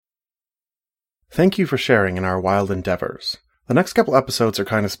Thank you for sharing in our wild endeavors. The next couple episodes are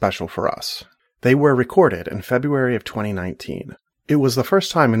kind of special for us. They were recorded in February of 2019. It was the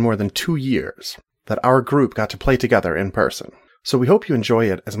first time in more than 2 years that our group got to play together in person, so we hope you enjoy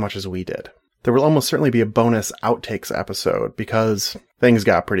it as much as we did. There will almost certainly be a bonus outtakes episode because things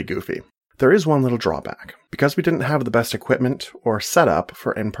got pretty goofy. There is one little drawback. Because we didn't have the best equipment or setup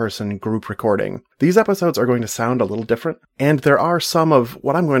for in-person group recording, these episodes are going to sound a little different, and there are some of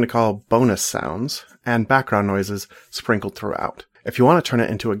what I'm going to call bonus sounds and background noises sprinkled throughout. If you want to turn it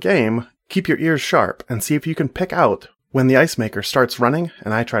into a game, keep your ears sharp and see if you can pick out when the ice maker starts running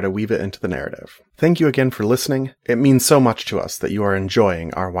and I try to weave it into the narrative. Thank you again for listening. It means so much to us that you are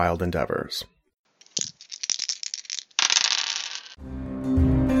enjoying our wild endeavors.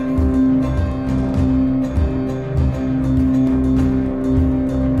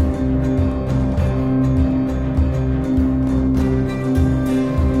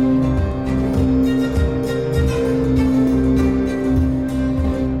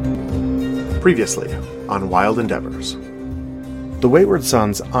 Previously on Wild Endeavors. The Wayward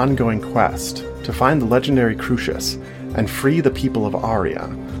Son's ongoing quest to find the legendary Crucius and free the people of Aria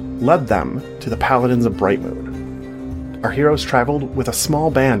led them to the Paladins of Brightmoon. Our heroes traveled with a small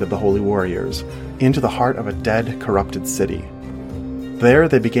band of the Holy Warriors into the heart of a dead, corrupted city. There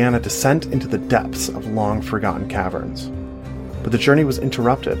they began a descent into the depths of long-forgotten caverns. But the journey was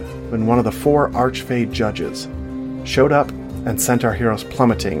interrupted when one of the 4 Archfey judges showed up and sent our heroes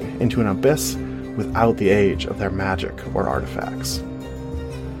plummeting into an abyss without the age of their magic or artifacts.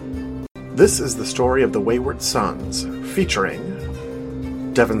 This is the story of the Wayward Sons,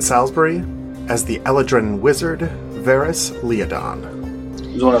 featuring Devin Salisbury as the Eladrin wizard Varys Leodon.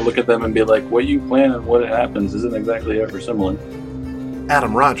 I just want to look at them and be like, what you plan and what happens isn't exactly ever similar.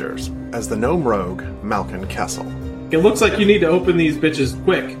 Adam Rogers as the gnome rogue Malkin Kessel. It looks like you need to open these bitches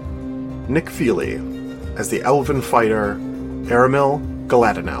quick. Nick Feely as the elven fighter Aramil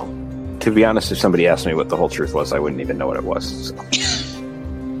Galadinel. To be honest, if somebody asked me what the whole truth was, I wouldn't even know what it was. So.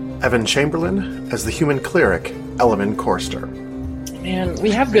 Evan Chamberlain as the human cleric Elemen Corster. Man,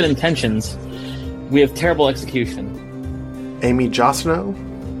 we have good intentions. We have terrible execution. Amy Josno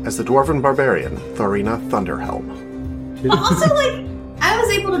as the dwarven barbarian Thorina Thunderhelm. Also, I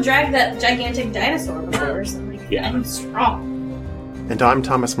was able to drag that gigantic dinosaur before, so I'm strong. And I'm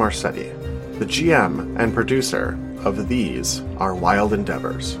Thomas Marsetti, the GM and producer of These Are Wild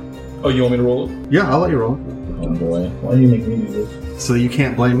Endeavors. Oh, you want me to roll it? Yeah, I'll let you roll. Oh boy, why do you make me do this? So you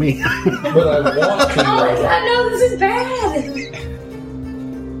can't blame me. But I want to. Oh my god, no, this is bad!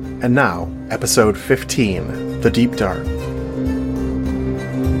 And now, episode 15, The Deep Dark.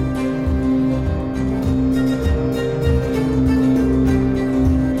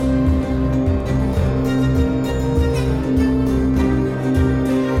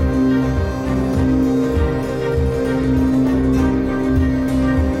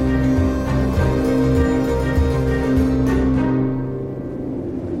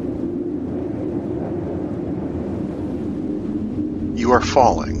 You are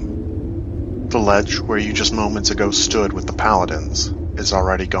falling. The ledge where you just moments ago stood with the paladins is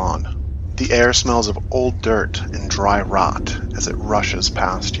already gone. The air smells of old dirt and dry rot as it rushes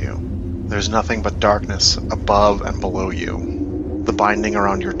past you. There's nothing but darkness above and below you. The binding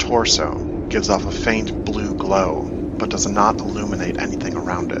around your torso gives off a faint blue glow, but does not illuminate anything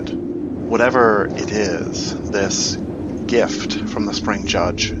around it. Whatever it is, this gift from the Spring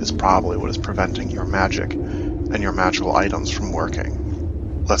Judge is probably what is preventing your magic and your magical items from working.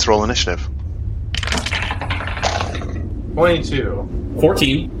 Let's roll initiative. 22.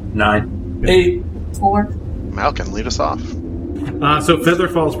 14. 9. 8. 4. Malkin, lead us off. So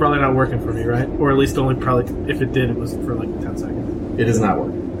Featherfall's probably not working for me, right? Or at least only probably, if it did, it was for 10 seconds. It is not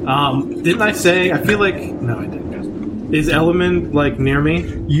working. Didn't I say, I feel like, no I didn't. Is Element, near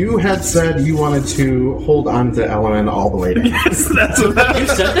me? You had said you wanted to hold on to Element all the way down. Yes, that's what You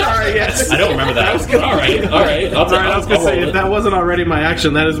said that? Alright, yes. I don't remember that. All right. I was going to say, if that wasn't already my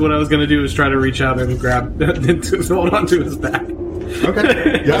action, that is what I was going to do, is try to reach out and grab, to hold onto his back.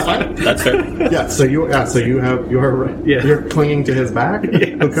 Okay. Yeah, fine. That's fair. Yeah, so you you're clinging to his back?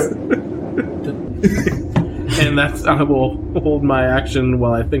 Yes. Okay. And I will hold my action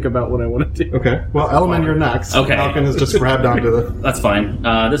while I think about what I want to do. Okay. Well, Element, you're next. Okay. Malkin has just grabbed onto the... That's fine.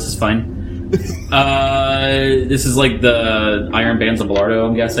 This is fine. This is like the Iron Bands of Belardo,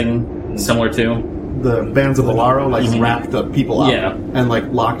 I'm guessing. Similar to. The bands of Bolaro wrapped the people up and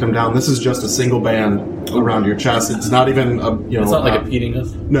locked them down. This is just a single band around your chest. It's not even a It's not like impeding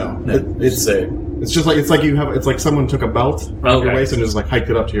us. No, it's safe. It's just it's like someone took a belt around your waist and just hiked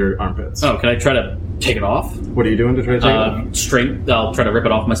it up to your armpits. Oh, can I try to take it off. What are you doing to try to take it off? Strength. I'll try to rip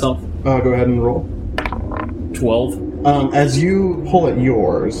it off myself. Go ahead and roll. 12. As you pull at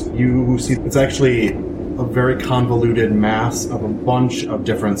yours, you see it's actually a very convoluted mass of a bunch of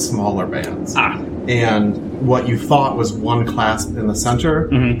different smaller bands. And what you thought was one clasp in the center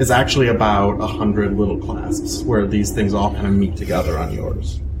is actually about 100 little clasps, where these things all kind of meet together on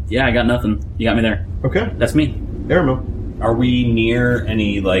yours. Yeah, I got nothing. You got me there. Okay. That's me. Airmo. Are we near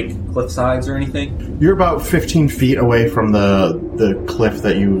any, like, cliff sides or anything? You're about 15 feet away from the cliff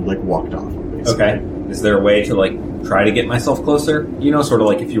that you, like, walked off of, basically. Okay. Is there a way to, like, try to get myself closer? You know, sort of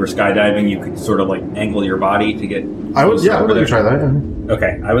like if you were skydiving, you could sort of, like, angle your body to get I would let there. you try that, yeah.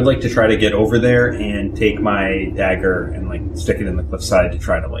 Okay. I would like to try to get over there and take my dagger and, like, stick it in the cliffside to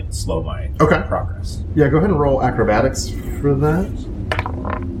try to, like, slow my progress. Yeah, go ahead and roll acrobatics for that.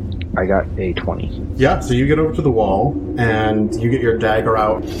 I got a 20. Yeah, so you get over to the wall, and you get your dagger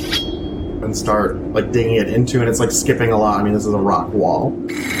out and start, like, digging it into, and it's, like, skipping a lot. I mean, this is a rock wall.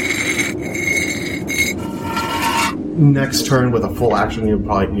 Next turn with a full action, you'll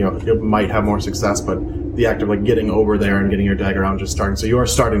probably, you might have more success, but the act of, like, getting over there and getting your dagger out and just starting, so you are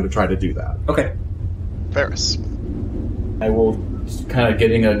starting to try to do that. Okay. Varys. I will kind of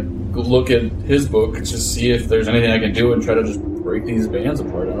getting a look at his book to see if there's anything I can do and try to just break these bands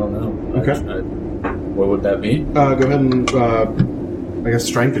apart. I don't know. Okay. What would that be? Go ahead and, I guess,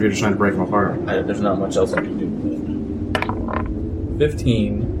 strength if you're just trying to break them apart. There's not much else I can do.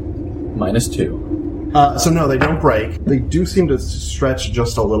 15 minus 2. So no, they don't break. They do seem to stretch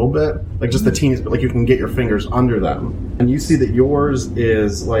just a little bit, like just the teeniest bit, like you can get your fingers under them. And you see that yours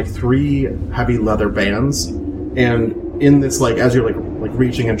is like 3 heavy leather bands, and in this, like, as you're like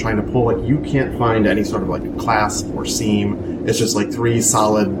reaching and trying to pull, like, you can't find any sort of like clasp or seam. It's just like 3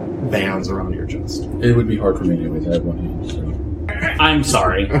 solid bands around your chest. It would be hard for me anyways. I have one hand, so. I'm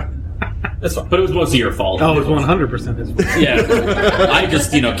sorry. That's fine. But it was mostly your fault. Oh, it was 100% his fault. Yeah. I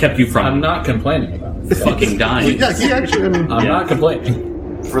just, kept you from I'm not complaining about it. fucking dying. Yeah, he actually. I'm not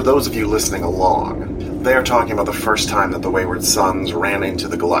complaining. For those of you listening along, they are talking about the first time that the Wayward Sons ran into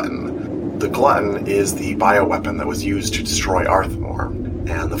the Glutton. The Glutton is the bioweapon that was used to destroy Arthmore.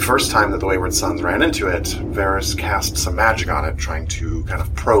 And the first time that the Wayward Sons ran into it, Varys cast some magic on it, trying to kind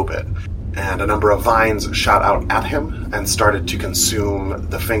of probe it. And a number of vines shot out at him and started to consume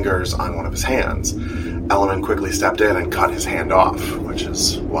the fingers on one of his hands. Element quickly stepped in and cut his hand off, which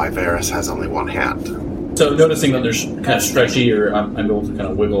is why Varys has only one hand. So noticing that they're kind of stretchy, or I'm able to kind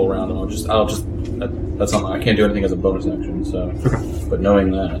of wiggle around, and I'll just that's not, I can't do anything as a bonus action. So, but knowing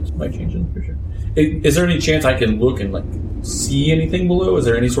that might change it for sure. Is there any chance I can look and like see anything below? Is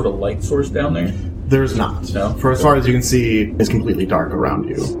there any sort of light source down there? There's not. No? For as far as you can see, it's completely dark around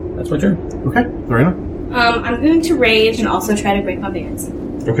you. That's my turn. Okay, Lorena? I'm going to rage and also try to break my bands.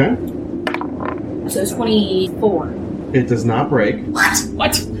 Okay. So it's 24. It does not break.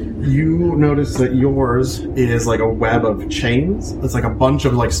 What? You notice that yours is like a web of chains. It's like a bunch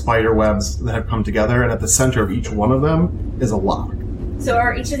of like spider webs that have come together, and at the center of each one of them is a lock. So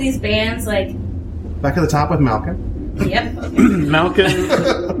are each of these bands like... Back at the top with Malkin. Yep. Okay.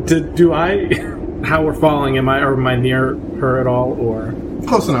 Malkin, do I... How we're falling, am I near her at all, or...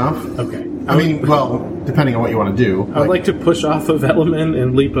 Close enough. Okay. I mean, well, depending on what you want to do. I would like to push off of Element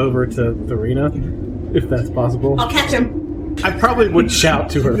and leap over to Thorina, if that's possible. I'll catch him. I probably would shout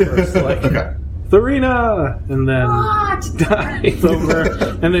to her first, like, Okay. Thorina! And then What? dive over.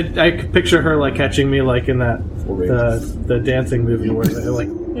 And then I could picture her, like, catching me, like, in that, the dancing movie where they're, like...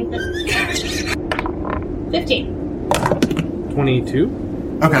 15. 22?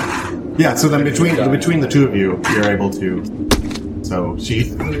 Okay. Yeah, so then between the two of you, you're able to... So she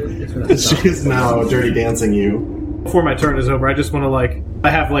is now dirty dancing you. Before my turn is over, I just want to, like... I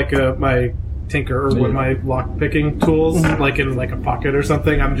have, like, my... tinker or one of my lock picking tools like in like a pocket or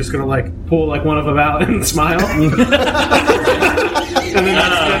something. I'm just gonna like pull like one of them out and smile. And then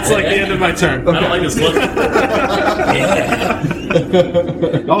that's like the end of my turn. I don't like this look.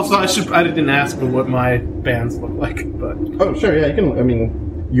 Also, I didn't ask what my bands look like, but Oh, sure, yeah, you can. I mean,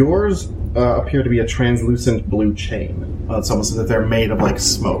 yours appear to be a translucent blue chain. It's almost as if they're made of like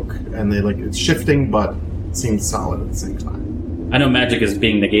smoke, and it's shifting, but it seems solid at the same time. I know magic is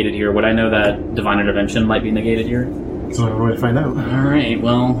being negated here. Would I know that divine intervention might be negated here? So I'm going to find out. All right.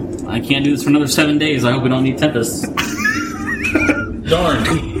 Well, I can't do this for another 7 days. I hope we don't need Tempest. Darn.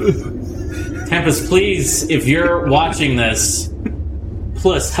 Tempest, please, if you're watching this,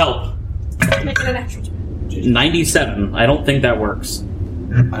 plus help. Make it an extra turn. 97. I don't think that works.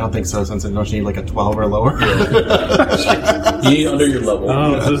 I don't think so, since don't you need like a 12 or lower? You need under your level.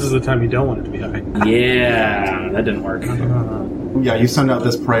 oh, so this is the time you don't want it to be high. Yeah, that didn't work. Yeah, you send out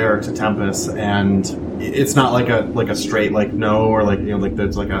this prayer to Tempest, and it's not like a straight like no, or like like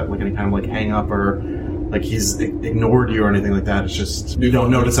there's like any kind of like hang up or like he's ignored you or anything like that. It's just you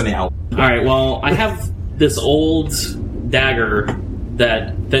don't notice any help. All right. Well, I have this old dagger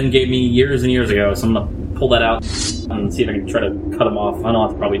that Ben gave me years and years ago, so I'm gonna pull that out and see if I can try to cut him off. I know I'll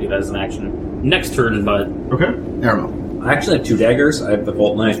have to probably do that as an action next turn, but okay, Aramil. I actually have 2 daggers. I have the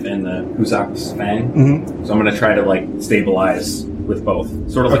Bolt Knife and the Huzak's Fang. Mm-hmm. So I'm going to try to, like, stabilize with both.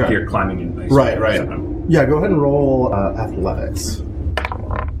 Sort of like you're climbing in place. Right. Yeah, go ahead and roll athletics.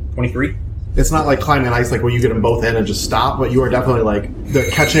 23? It's not like climbing ice, like where you get them both in and just stop, but you are definitely like, they're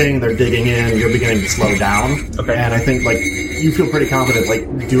catching, they're digging in, you're beginning to slow down. Okay. And I think, like, you feel pretty confident,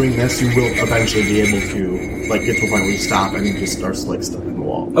 like, doing this, you will eventually be able to, like, get to a point where you stop and you just start, like, stuck in the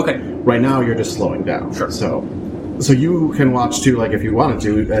wall. Okay. Right now, you're just slowing down. Sure. So you can watch, too, like, if you wanted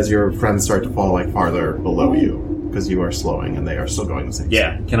to, as your friends start to fall, like, farther below you, because you are slowing and they are still going the same.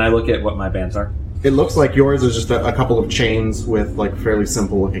 Yeah. Can I look at what my bands are? It looks like yours is just a couple of chains with, like, fairly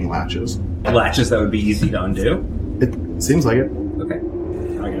simple-looking latches. Latches that would be easy to undo? It seems like it. Okay.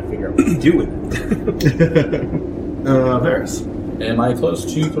 I gotta figure out what to do with it. Varys. Am I close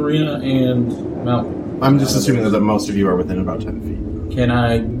to Thorina and Malcolm? I'm just assuming that most of you are within about 10 feet. Can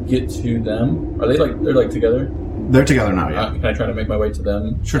I get to them? Are they they're together? They're together now, yeah. Can I try to make my way to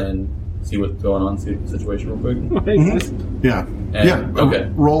them? Sure. And see what's going on, see the situation real quick? Mm-hmm. Yeah. And, okay.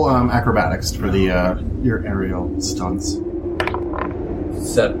 Roll acrobatics for the your aerial stunts.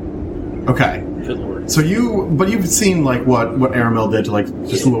 7. Okay. good lord. So you've seen like what Aramil did to like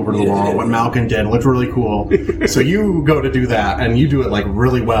just move over to the wall, what Malkin did, looked really cool. So you go to do that, and you do it like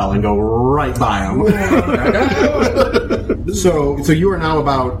really well, and go right by him. So you are now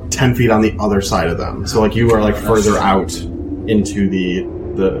about 10 feet on the other side of them. So like you are like further out into the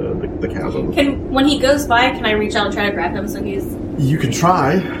chasm. When he goes by, can I reach out and try to grab him so he's... You can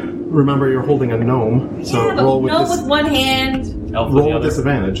try. Remember, you're holding a gnome, so yeah, but roll with gnome with one hand. Roll with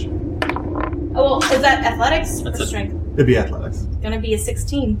disadvantage. Oh, well, is that athletics or That's strength? It'd be athletics. It's gonna be a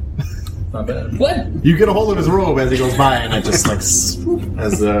 16. Not bad. What? You get a hold of his robe as he goes by, and it just like as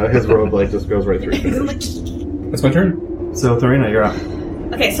his robe like just goes right through. That's my turn. So Thorina, you're up.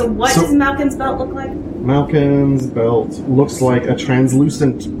 Okay, so what does Malkin's belt look like? Malkin's belt looks like a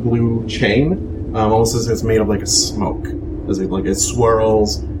translucent blue chain, almost as it's made of like a smoke, as it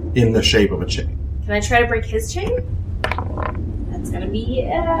swirls in the shape of a chain. Can I try to break his chain? That's gonna be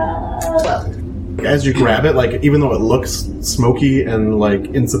 12. As you grab it, like even though it looks smoky and like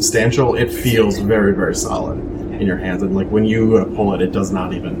insubstantial, it feels very, very solid in your hands, and like when you pull it, it does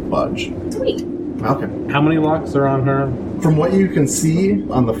not even budge. Sweet. Malkin. How many locks are on her? From what you can see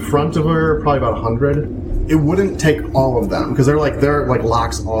on the front of her, probably about 100. It wouldn't take all of them because they're like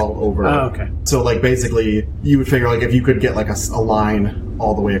locks all over. Oh, okay. So like basically, you would figure like if you could get like a line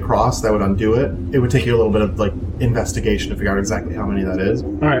all the way across, that would undo it. It would take you a little bit of like investigation to figure out exactly how many that is.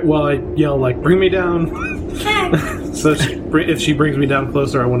 All right. Well, I yell like, "Bring me down!" So if she brings me down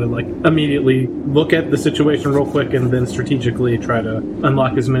closer, I want to like immediately look at the situation real quick and then strategically try to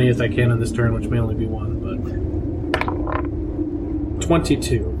unlock as many as I can in this turn, which may only be one, but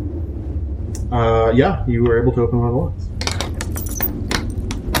 22. Yeah, you were able to open one of the locks.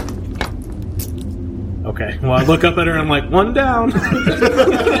 Okay. Well, I look up at her and I'm like, one down. By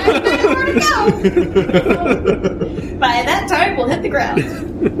that time, we'll hit the ground.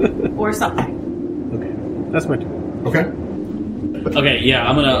 Or something. Okay. That's my turn. Okay. Okay, yeah,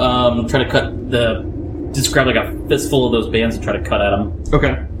 I'm gonna try to cut just grab like a fistful of those bands and try to cut at them.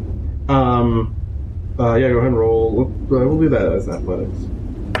 Okay. Yeah, go ahead and roll. We'll do that as athletics.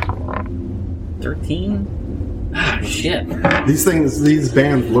 13? Ah, shit. These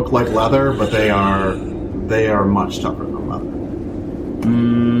bands look like leather, but they are much tougher than leather.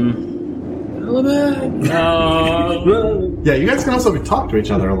 No. Yeah, you guys can also talk to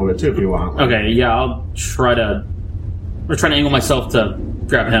each other a little bit too if you want. Okay, yeah, I'll try to angle myself to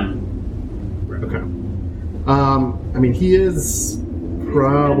grab him. Okay. I mean, he is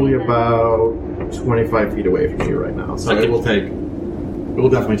probably about 25 feet away from you right now, so Okay. it will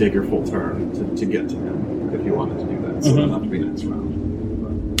definitely take your full turn to get to him if you wanted to do that. So it'll have to be next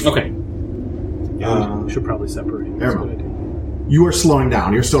round. Okay. Yeah, we should probably separate. That's a good idea. You are slowing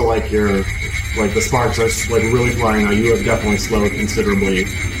down. You're still like the sparks are like really flying now. You have definitely slowed considerably.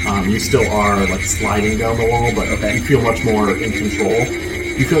 You still are like sliding down the wall, but you feel much more in control.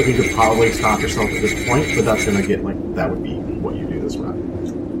 You feel like you could probably stop yourself at this point, but that's gonna get like that would be what you do this round.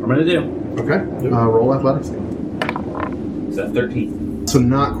 I'm gonna do. Okay. Roll athletics. Is that 13? So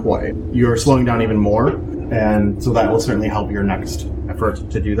not quite. You're slowing down even more, and so that will certainly help your next effort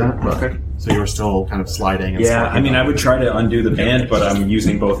to do that. Okay. So you're still kind of sliding. And Yeah, sliding I mean, up. I would try to undo the band, but I'm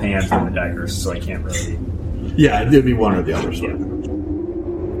using both hands on the daggers, so I can't really. Yeah, it'd be one or the other. Sort of.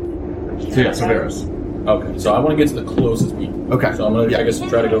 So yeah, so Varys. Okay, so I want to get to the closest people. Okay. So I'm gonna, I guess,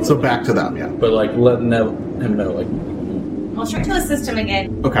 try to go. So back to them, yeah. But like, let him know, like. I'll try to assist him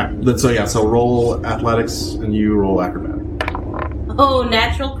again. Okay. So roll athletics and you roll acrobatic. Oh,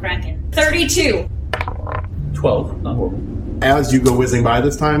 natural kraken. 32. 12. Not horrible. As you go whizzing by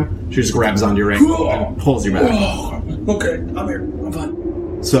this time, she just grabs onto your ankle and pulls you back. Okay, I'm here. I'm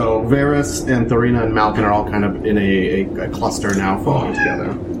fine. So Varys and Thorina and Malkin are all kind of in a cluster now, falling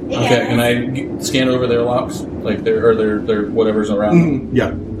together. Okay, can I scan over their locks, like their whatever's around?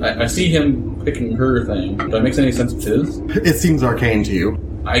 Yeah. I see him picking her thing. Do that make any sense with his? It seems arcane to you.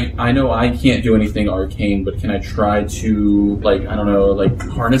 I know I can't do anything arcane, but can I try to, like, I don't know, like,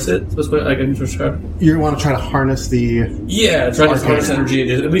 harness it? This way I can describe it? You want to try to harness the... Yeah, try to harness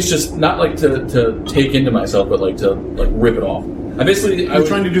energy, at least just, not like to take into myself, but like to, like, rip it off. I basically... You're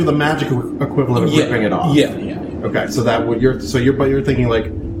trying to do the magic equivalent of ripping it off. Yeah. Okay, so that would... You're thinking,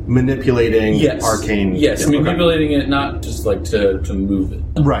 like, manipulating arcane... Yes, manipulating it, not just, like, to move it.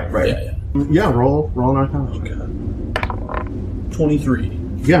 Right. Yeah. Yeah, roll an arcana. Okay. 23.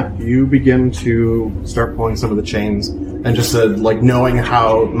 Yeah, you begin to start pulling some of the chains, and just like knowing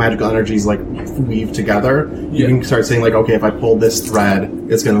how magical energies like weave together, you can start saying like, okay, if I pull this thread,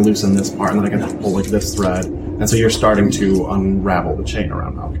 it's going to loosen this part, and then I can pull like this thread, and so you're starting to unravel the chain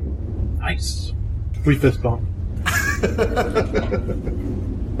around Malkin. Nice. We fist bump. So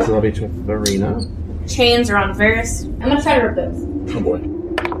that'll be to Thorina. Chains are on Varys. I'm gonna try to rip those. Oh boy.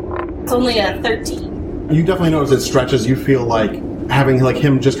 It's only a 13. You definitely notice it stretches. You feel like having like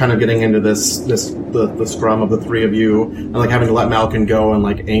him just kind of getting into the scrum of the three of you, and like having to let Malkin go and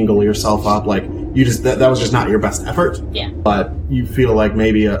like angle yourself up, like you just that was just not your best effort. Yeah. But you feel like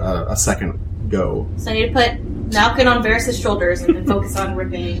maybe a second go. So I need to put Malkin on Varys' shoulders and then focus on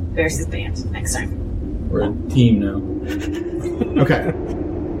ripping Varys' band next time. We're a team now. Okay.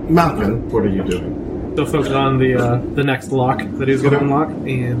 Malkin, what are you doing? So focus on the next lock that he's going to unlock,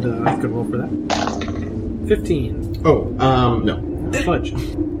 and I could roll for that. 15. Oh, no. Fudge.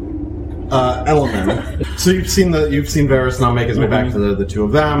 Element. So you've seen Varys now make his way back to the two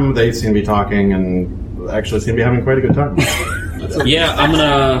of them. They seem to be talking and actually seem to be having quite a good time. Yeah, I'm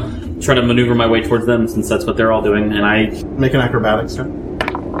gonna try to maneuver my way towards them since that's what they're all doing, and I Make an acrobatics check.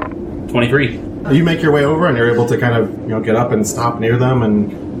 23. You make your way over and you're able to kind of get up and stop near them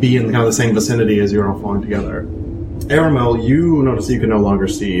and be in kind of the same vicinity as you're all falling together. Aramel, you notice you can no longer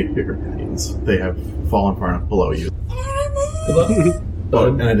see your companions. They have fallen far enough below you.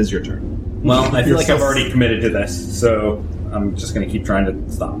 And it is your turn. Well, I feel like I've already committed to this, so I'm just going to keep trying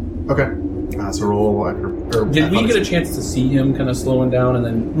to stop. Okay. So roll. Did we get a chance to see him kind of slowing down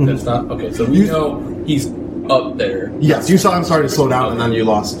and then stop? Okay, so we know he's up there. Yes, you saw him starting to slow down, and then you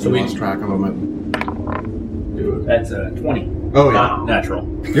lost track of him. That's a 20. Oh yeah, Not natural.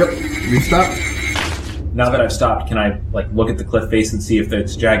 Yep. You stop. Now that I've stopped, can I look at the cliff face and see if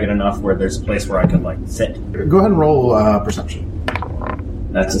it's jagged enough where there's a place where I can sit? Go ahead and roll perception.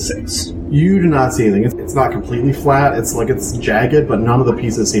 That's a 6. You do not see anything. It's not completely flat. It's jagged, but none of the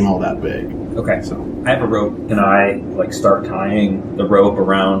pieces seem all that big. Okay, so I have a rope. Can I start tying the rope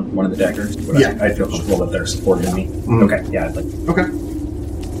around one of the daggers? I feel comfortable that they're supporting me. Okay, yeah, I'd like. Okay.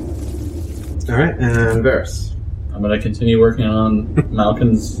 All right, and Varys. I'm going to continue working on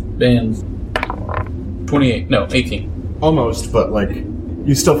Malkin's bands. 28. No, 18. Almost, but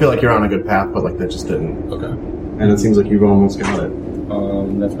you still feel like you're on a good path, but that just didn't. Okay. And it seems like you've almost got it.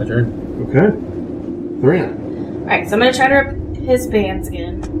 That's my turn. Okay. Thorina. Alright, so I'm gonna try to rip his bands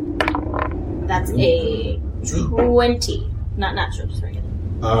again. That's a 20. Not natural, just regular.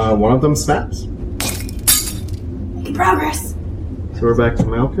 One of them snaps. Making progress. So we're back to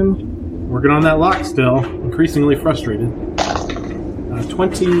Malkin. Working on that lock still. Increasingly frustrated.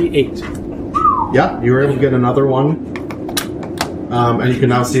 28. Yeah, you were able to get another one. And you can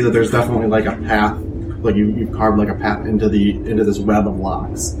now see that there's definitely a path. You've carved a path into this web of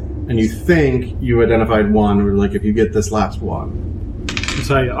locks. And you think you identified one, or if you get this last one. I'll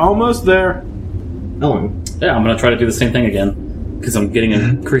tell you, almost there. Ellen. Yeah, I'm gonna try to do the same thing again because I'm getting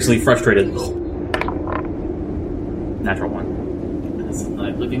increasingly frustrated. Natural one. That's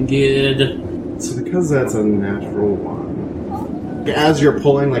not looking good. So because that's a natural one, as you're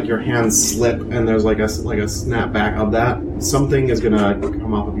pulling, your hands slip, and there's a snap back of that. Something is gonna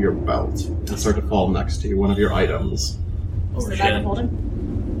come off of your belt and start to fall next to you. One of your items. Is the bag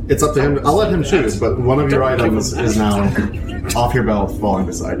holding? It's up to him. I'll let him choose, but one of your items is now off your belt, falling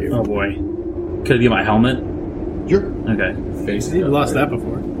beside you. Oh boy. Could it be my helmet? Sure. Okay. Face You lost that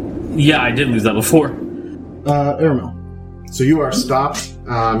before. Yeah, I did lose that before. Airmill. So you are stopped.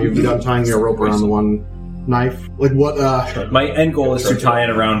 You've begun tying your rope around the one knife. Like what? My end goal is to tie it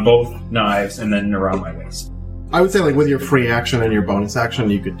around both knives and then around my waist. I would say like with your free action and your bonus action,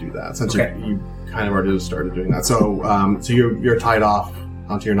 you could do that since Okay. you kind of already started doing that. So so you're tied off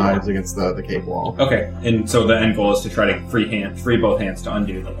onto your knives against the cave wall. Okay, and so the end goal is to try to free both hands to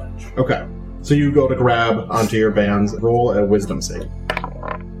undo the ledge. Okay. So you go to grab onto your bands. Roll a wisdom save.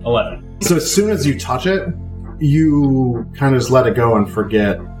 11. So as soon as you touch it, you kind of just let it go and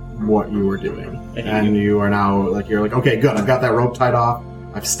forget what you were doing, and you are now you're like, okay, good. I've got that rope tied off.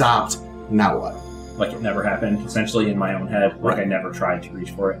 I've stopped. Now what? Like it never happened, essentially, in my own head. Like I never tried to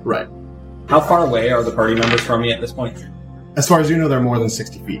reach for it. Right. How far away are the party members from me at this point? As far as you know, they're more than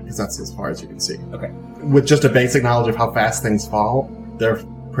 60 feet, because that's as far as you can see. Okay. With just a basic knowledge of how fast things fall, they're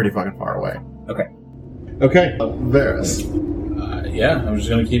pretty fucking far away. Okay. Okay. Varys. Yeah, I'm just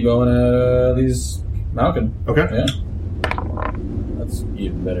gonna keep going at these Malkin. Okay. Yeah. That's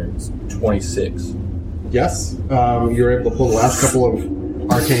even better. It's 26. Yes. You're able to pull the last couple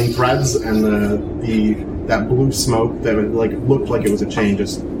of arcane threads, and that blue smoke that looked like it was a chain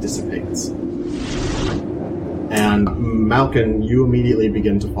just dissipates. And Malkin, you immediately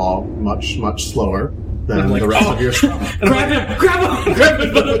begin to fall much, much slower than the rest of your stuff. Grab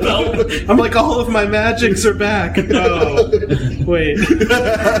him by the belt. I'm like, all of my magics are back. Oh, wait. People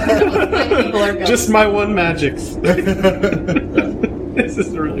are going. Just my one magics. This is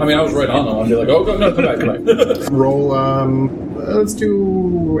really I mean, I was right on them. I'd be like, oh, no, come back. Roll, let's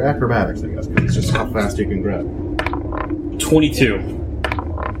do acrobatics, I guess, 'cause it's just how fast you can grab. 22.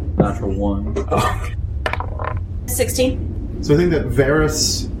 Natural 1. 16. So I think that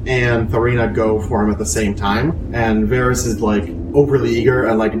Varys and Thorina go for him at the same time, and Varys is overly eager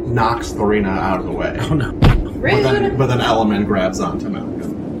and knocks Thorina out of the way. Oh no. Rude. But then Element grabs onto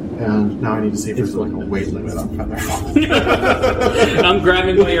Malcolm. And now I need to see if there's a weight limit on Featherfall. I'm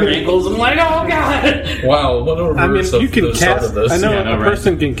grabbing by your ankles. I'm like, oh god. Wow, what a I mean, reverse of you can the start cast. of this. I know Yeah, a right.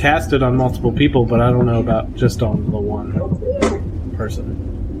 person can cast it on multiple people, but I don't know about just on the one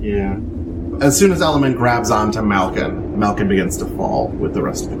person. Yeah. As soon as Element grabs onto Malcolm begins to fall with the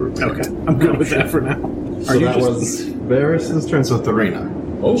rest of the group. Okay, I'm good with that for now. So that was Varys' turn, so Thorina.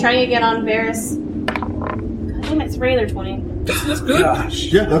 Trying to get on Varys. God damn it, it's regular 20. That's good. Gosh.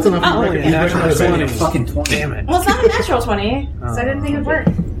 Yeah, that's enough. Oh, You yeah, natural recognize 20. it. Fucking 20. Damn it. Well, it's not a natural 20, so I didn't think it'd work.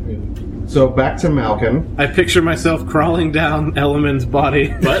 So back to Malcolm. I picture myself crawling down Element's body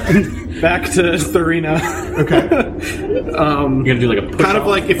What? back to Thorina. Okay. You're gonna do like a push Kind of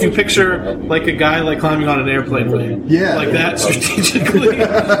like if you picture a guy climbing on an airplane wing. Yeah. Like that strategically.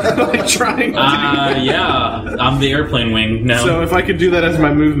 Trying to yeah. I'm the airplane wing now. So if I could do that as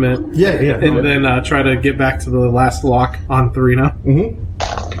my movement, Yeah. and then try to get back to the last lock on Thorina. Mm-hmm.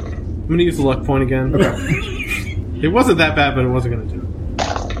 I'm going to use the luck point again. Okay. It wasn't that bad, but it wasn't going to do it.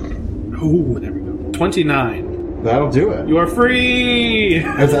 Oh, there we go. 29. That'll do it. You are free!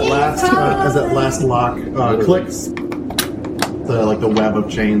 As that last lock clicks, the web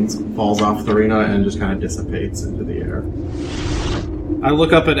of chains falls off Thorina and just kind of dissipates into the air. I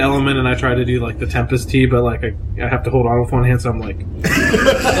look up at Element and I try to do the Tempest Tea, but I have to hold on with one hand, so I'm like...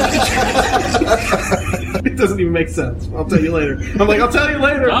 It doesn't even make sense. I'll tell you later. I'm like, I'll tell you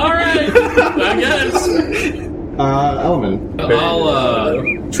later! Alright! I guess. Element.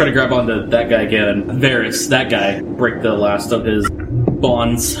 I'll try to grab onto that guy again. Varys, that guy. Break the last of his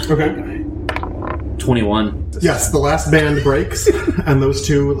bonds. Okay. 21. Yes, the last band breaks, and those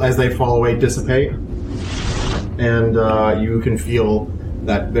two, as they fall away, dissipate. And you can feel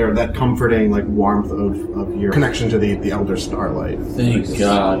that comforting warmth of your connection to the Elder Starlight. Thank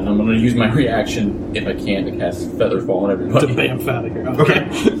God. I'm going to use my reaction, if I can, to cast Featherfall on everybody. To bamf out of here. Okay.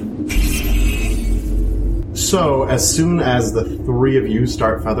 So, as soon as the three of you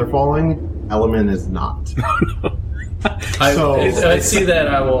start feather falling, Element is not. I see that.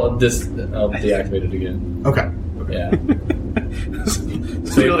 I'll deactivate it again. Okay. Yeah.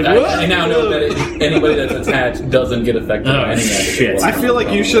 So you're like, I what? now know that anybody that's attached doesn't get affected by any magic. shit. I feel like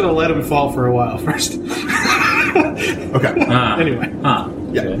you should have let him fall for a while first. Okay. Anyway.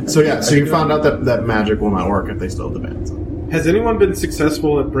 Yeah. So you found out that magic will not work if they still have the bands on. Has anyone been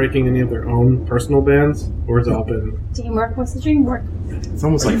successful at breaking any of their own personal bands? Or has it all been... Teamwork was the dream work. It's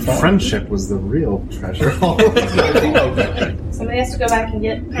almost like friendship was the real treasure. Somebody has to go back and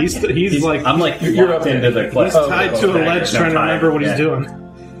get... He's like... I'm you're up into the He's tied to a ledge trying to remember what he's doing.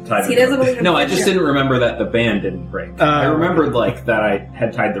 tied. He the doesn't rope. believe in No, I just friendship. didn't remember that the band didn't break. I remembered like that I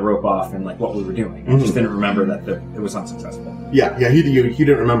had tied the rope off and like what we were doing. I just didn't remember that it was unsuccessful. Yeah, he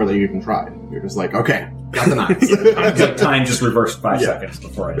didn't remember that you even tried. You're just like, okay, got the knives. Time just reversed 5 seconds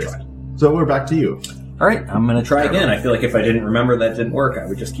before I tried. So we're back to you. All right, I'm going to try again. I feel like if I didn't remember that didn't work, I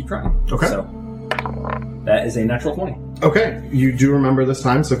would just keep trying. Okay. So that is a natural 20. Okay, you do remember this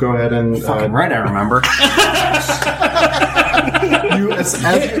time, so go ahead and... Fucking right, I remember.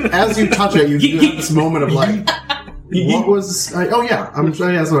 As you touch it, you have this moment of like, what was... that's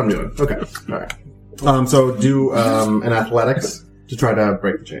what I'm doing. Okay, all right. So do an athletics to try to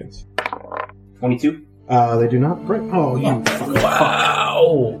break the chains. 22? They do not break. Oh, you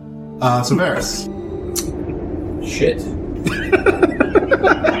Wow. So Varys. Shit.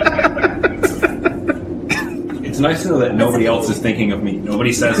 It's nice to know that nobody else is thinking of me.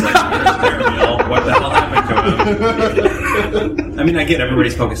 Nobody says, like, what the hell happened to him? I mean, I get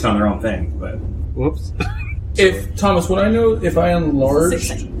everybody's focused on their own thing, but... Whoops. If Thomas, would I know if I 6 enlarged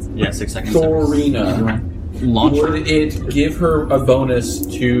seconds. Yeah, 6 seconds. Thorina, Launch her. would it give her a bonus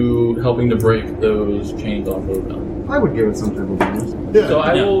to helping to break those chains off of them? I would give it some type of bonus. Yeah. So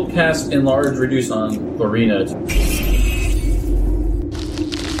I will cast Enlarge Reduce on Thorina.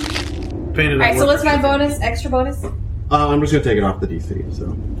 Alright, so what's my bonus? Extra bonus? I'm just going to take it off the DC,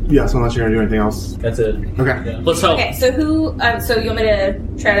 so... Yeah, so unless you're going to do anything else. That's it. Okay. Yeah. Let's help. Okay, so who... so you want me to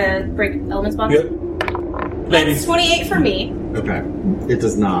try to break elements bonds? Yep. Baby. That's 28 for me. Okay. It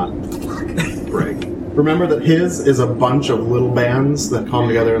does not break. Remember that his is a bunch of little bands that come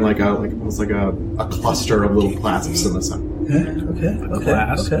together in almost like a cluster of little clasps in the center.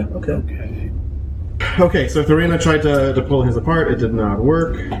 Okay. Okay, so Thorina tried to pull his apart. It did not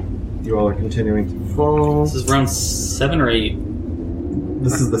work. You all are continuing to fall. This is round 7 or 8.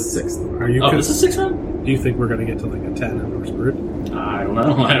 This is the 6th. Are you? Oh, this is 6 round? Do you think we're going to get to like a 10 in Norse Brute? I don't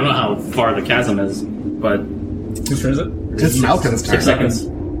know. I don't know how far the chasm is, but Whose turn is it? It's Malkin's turn. 6 seconds.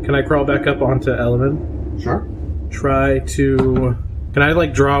 Can I crawl back up onto Element? Sure. Try to... Can I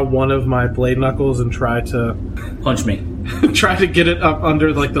like draw one of my blade knuckles and try to Punch me. try to get it up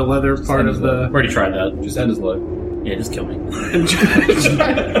under like the leather part of the... Already tried that. Just end his leg. Yeah, just kill me.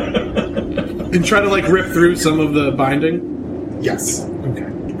 and try to like rip through some of the binding? Yes. Okay.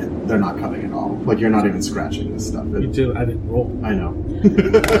 They're not cutting at all. Like, you're not even scratching this stuff. You do. I didn't roll. I know.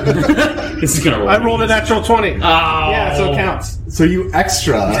 This is gonna roll. I rolled a natural 20. Oh. Yeah, so it counts. So you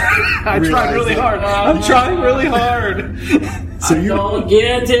extra... I tried really hard. I'm trying really hard. So you... Don't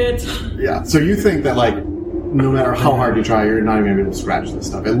get it. Yeah, so you think that, like, no matter how hard you try, you're not even going to be able to scratch this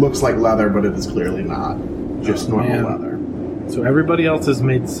stuff. It looks like leather, but it is clearly not. Just normal man. leather. So everybody else has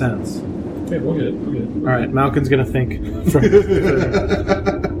made sense. Okay, we'll get it. All right, Malkin's going to think.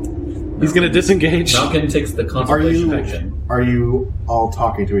 He's going to disengage. Malkin takes the concentration action. Are you all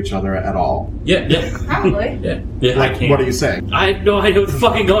talking to each other at all? Yeah. Probably. Yeah. Like, what are you saying? I have no idea what's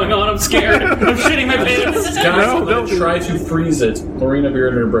fucking going on. I'm scared. I'm shitting my pants. Guys, I'm gonna try to freeze it. Lorena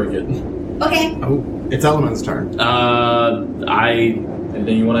Beard to break it. Okay. Oh, It's Element's turn.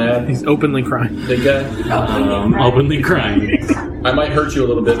 Anything you want to add? he's openly crying. Big guy? Openly crying. I might hurt you a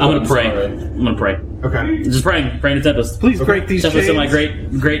little bit. I'm but gonna pray. sorry. I'm gonna pray. Okay. Just praying to Tempest. Please break these Tempest, in chains.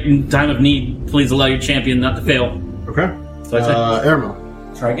 my great time of need, please allow your champion not to fail. Okay. So I say, Airmo.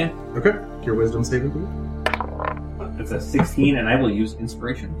 Try again. Okay. Your wisdom saving throw. It's a 16, and I will use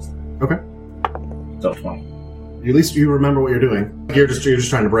inspiration. Okay. So 20. At least you remember what you're doing. You're just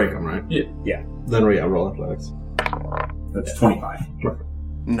trying to break them, right? Yeah. Then roll athletics. That's 25.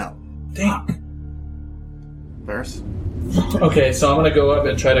 No. Dang. Varys? Okay, so I'm gonna go up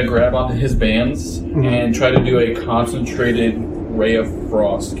and try to grab onto his bands and try to do a concentrated Ray of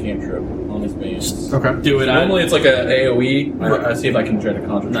Frost cantrip on his bands. Okay. do it. Normally it's like a AoE. I see if I can try to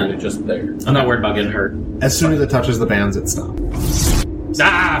concentrate it just there. I'm not worried about getting hurt. As soon as it touches the bands, it stops.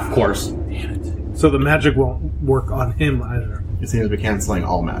 Of course. Damn it. So the magic won't work on him either. It seems to be canceling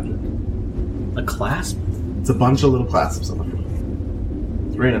all magic. A clasp? It's a bunch of little clasps on the front.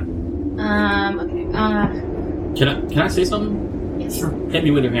 Serena. Okay. Can I say something? Yes. Hit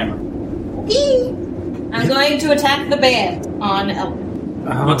me with your hammer. I'm going to attack the band on Element.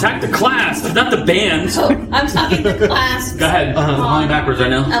 Attack the clasp, not the band. So I'm talking the class. Go ahead. I'm flying backwards right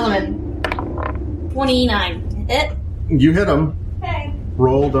now. Element. 29. Hit. You hit him. Okay.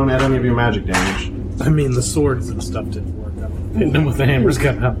 Roll, don't add any of your magic damage. I mean, the swords and stuff didn't work out. Hitting him with the hammer's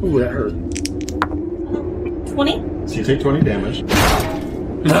gonna help. Ooh, that hurt. 20. So you take 20 damage.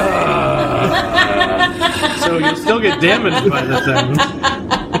 So you'll still get damaged by the thing.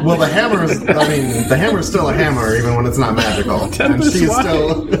 Well, the hammer's still a hammer, even when it's not magical. And she is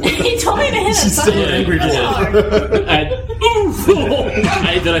still... He told me to hit She's it. still an angry dwarf.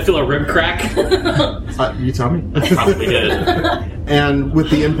 Did I feel a rib crack? You tell me. Probably did. And with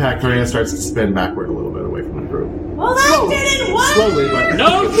the impact, Marina starts to spin backward a little bit away from the group. Well, that didn't work! Slowly, but...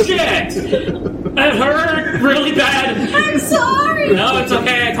 No shit! It hurt really bad. I'm sorry! No, it's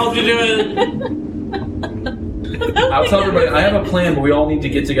okay. I told you to do it. I'll tell everybody, I have a plan, but we all need to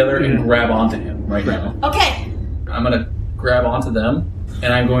get together and grab onto him right now. Okay. I'm going to grab onto them,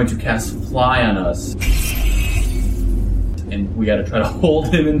 and I'm going to cast Fly on us. And we got to try to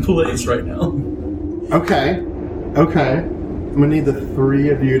hold him in place right now. Okay. I'm gonna need the three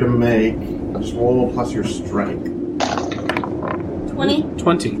of you to make just roll plus your strength.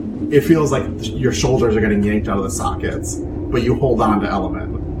 20. It feels like your shoulders are getting yanked out of the sockets, but you hold on to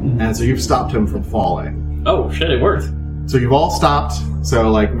Element. And so you've stopped him from falling. Oh shit! It worked. So you've all stopped. So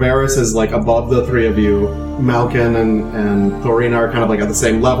like Varys is like above the three of you. Malkin and Thorina are kind of like at the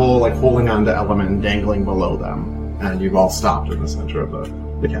same level, like holding on to Element and dangling below them. And you've all stopped in the center of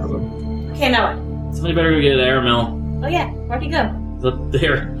the chasm. Okay, now what? Somebody better go get Aramel. Oh yeah, where'd he go? Up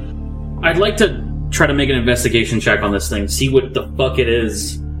there. I'd like to try to make an investigation check on this thing, see what the fuck it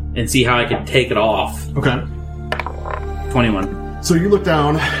is, and see how I can take it off. Okay. 21. So you look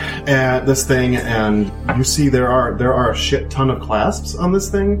down at this thing, and you see there are a shit ton of clasps on this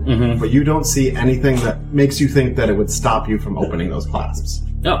thing, but you don't see anything that makes you think that it would stop you from opening those clasps.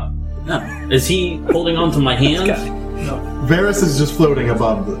 Oh. No. Is he holding on to my hand? Varys is just floating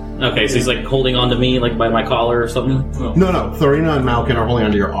above the... Okay, so he's like holding on to me like by my collar or something? No. Thorina and Malkin are holding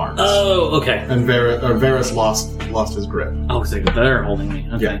onto your arms. Oh, okay. And Varys lost his grip. Oh, so they're holding me.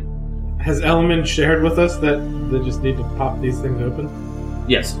 Okay. Yeah. Has Element shared with us that they just need to pop these things open?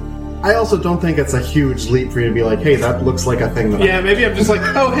 Yes. I also don't think it's a huge leap for you to be like, hey, that looks like a thing that Yeah, maybe I'm just like,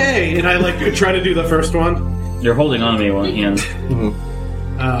 oh, hey, and I like try to do the first one. You're holding on to me with one hand.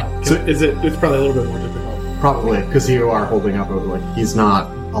 So- It's probably a little bit more difficult. Probably, because you are holding up, like, he's not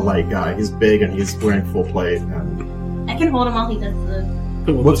a light guy. He's big and he's wearing full plate. And... I can hold him while he does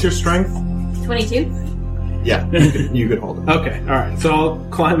the What's your strength? 22. Yeah, you could hold it. Okay, alright, so I'll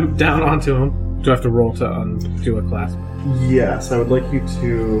climb down onto him. Do I have to roll to undo a clasp? Yes, I would like you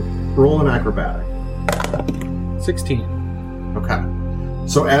to roll an acrobatic. 16. Okay.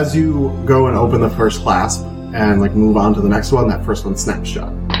 So as you go and open the first clasp and like move on to the next one, that first one snaps shut.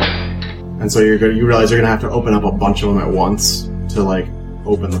 And so you realize you're gonna have to open up a bunch of them at once to like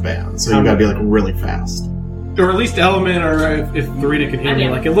open the band. So you gotta be like really fast. Or at least Element, or if Thorina can hear me,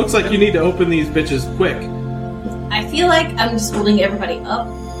 like, it looks like you need to open these bitches quick. I feel like I'm just holding everybody up.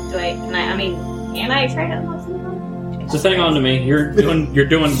 Can I try to unlock something? Just hang on to me. You're doing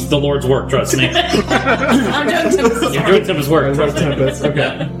the Lord's work, trust me. I'm doing Tempest. You're doing Tempest's work, trust me. Tempest,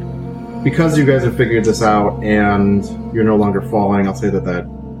 okay. Because you guys have figured this out and you're no longer falling, I'll say that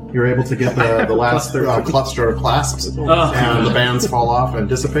you're able to get the last cluster of clasps, and the bands fall off and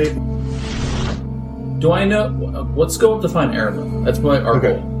dissipate. Do I know let's go up to find Aramel? That's our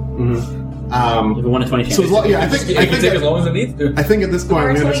goal. Mm-hmm. You have a 1 in 20 chance. So I think It can take as long as it needs to. I think at this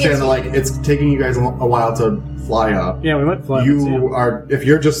point we understand that like it's taking you guys a while to fly up. Yeah, we went fly. You are, if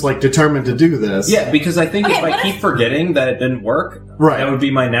you're just like determined to do this. Yeah, because I think Okay, if I keep forgetting that it didn't work, Right. that would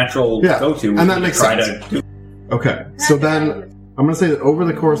be my natural Yeah, go-to. and that makes try sense. to do. Okay, so then I'm going to say that over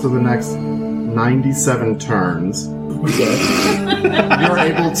the course of the next 97 turns, you're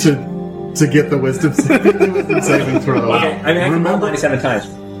able to get the wisdom saving throw. Wow. I mean, I can roll 97 times.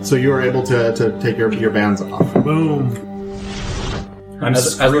 So you are able to take your bands off. Boom. I'm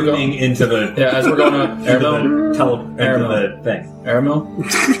As we're screaming into the as we're going up, Aramel. into the thing. Aramel.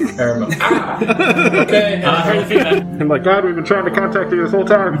 Ah! Okay. I heard the feedback. I'm like, God, we've been trying to contact you this whole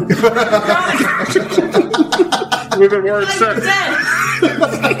time. We've been worried You're sick. dead.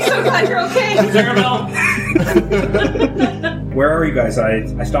 I'm so glad you're okay. Aramel. Where are you guys? I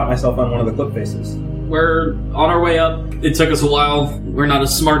stopped myself on one of the clip faces. We're on our way up. It took us a while. We're not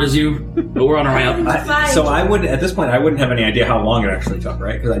as smart as you, but we're on our way up. So I would, at this point, I wouldn't have any idea how long it actually took,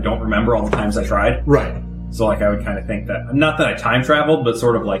 right? Because I don't remember all the times I tried. Right. So like I would kind of think that, not that I time traveled, but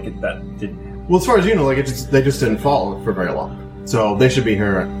sort of like that didn't happen. Well, as far as you know, like they just didn't fall for very long. So they should be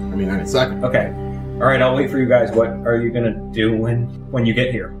here, any second. Okay. All right, I'll wait for you guys. What are you going to do when you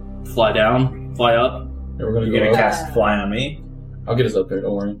get here? Fly down, fly up. Yeah, we're gonna You go going to up. cast fly on me? I'll get us up there.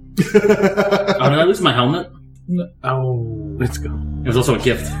 Don't worry. Oh, did I lose my helmet? Oh, let's go. It was also a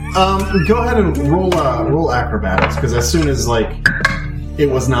gift. Go ahead and roll acrobatics, because as soon as like it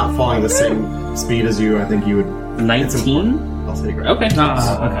was not falling the same speed as you, I think you would. 19? I'll take it. Okay.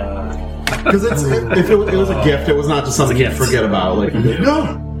 Okay. Because if it was a gift, it was not just something It's a you'd gift. forget about. Like,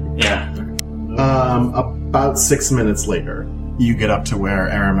 no. Yeah. About 6 minutes later, you get up to where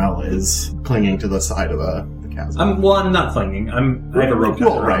Aramel is clinging to the side of the chasm. I'm not clinging. I have a rope tied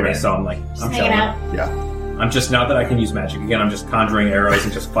around me, so I'm like, I'm hanging chilling. out. Yeah. I'm just, now that I can use magic again, I'm just conjuring arrows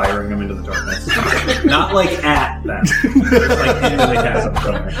and just firing them into the darkness. Not like at them. Just like into the chasm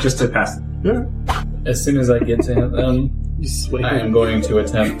somewhere, just to pass them. Yeah. As soon as I get to him, I am going to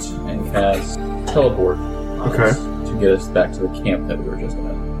attempt and cast teleport on Okay. us to get us back to the camp that we were just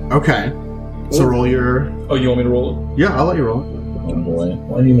at. Okay. So roll your... Oh, you want me to roll it? Yeah, I'll let you roll it. Oh boy,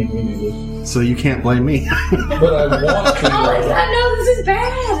 why do you make me do this? So you can't blame me. But I want to. Oh my god, no, this is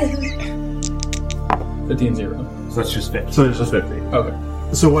bad! 15-0. So that's just 50. So it's just 50. Okay.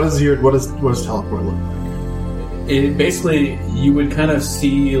 So what does teleport look like? It basically, you would kind of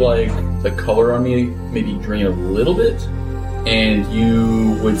see like the color on me maybe drain a little bit, and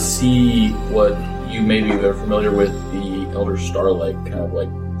you would see what you maybe are familiar with, the Elder Starlight kind of like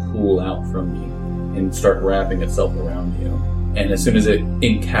cool out from me and start wrapping itself around you. And as soon as it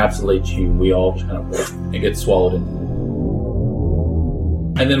encapsulates you, we all just kind of get swallowed in.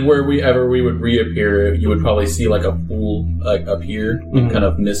 And then wherever we would reappear, you would probably see like a pool like up here and kind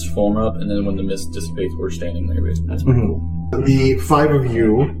of mist form up, and then when the mist dissipates, we're standing there. Basically. That's pretty cool. The 5 of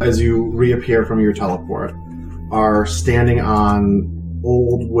you, as you reappear from your teleport, are standing on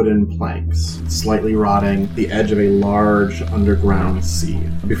old wooden planks, slightly rotting, the edge of a large underground sea.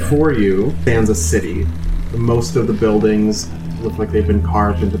 Before you stands a city. Most of the buildings look like they've been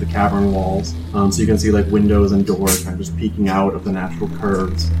carved into the cavern walls. So you can see like windows and doors kind of just peeking out of the natural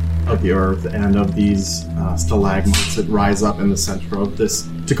curves of the earth and of these stalagmites that rise up in the center of this.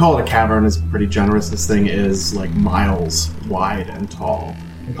 To call it a cavern is pretty generous. This thing is like miles wide and tall.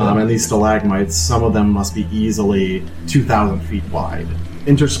 And these stalagmites, some of them must be easily 2,000 feet wide.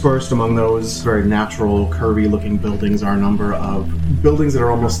 Interspersed among those very natural, curvy-looking buildings are a number of buildings that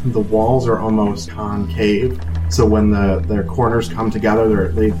are almost, the walls are almost concave. So when their corners come together,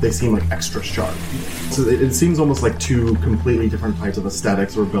 they seem like extra sharp. So it seems almost like two completely different types of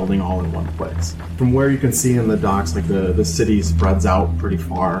aesthetics were building all in one place. From where you can see in the docks, like the city spreads out pretty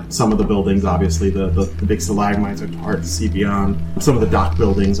far. Some of the buildings, obviously, the big stalagmites are hard to see beyond. Some of the dock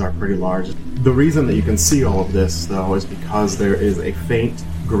buildings are pretty large. The reason that you can see all of this, though, is because there is a faint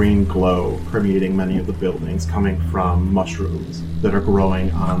green glow permeating many of the buildings coming from mushrooms that are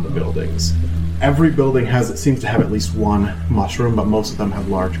growing on the buildings. Every building seems to have at least one mushroom, but most of them have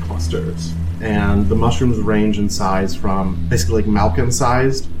large clusters. And the mushrooms range in size from basically like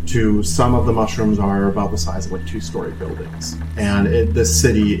Malkin-sized to some of the mushrooms are about the size of like 2-story buildings. And this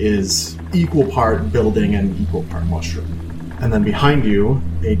city is equal part building and equal part mushroom. And then behind you,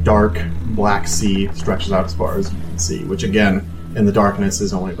 a dark black sea stretches out as far as you can see, which again, in the darkness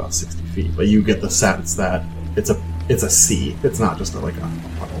is only about 60 feet. But you get the sense that it's a sea. It's not just like a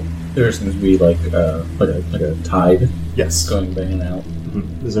puddle. There seems to be like a tide. Yes. Going in and out.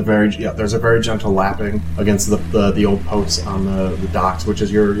 Mm-hmm. There's a very gentle lapping against the old posts on the docks, which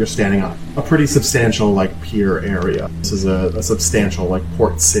is you're standing on a pretty substantial like pier area. This is a substantial like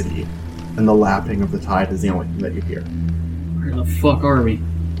port city, and the lapping of the tide is the only thing that you hear. Where the fuck are we?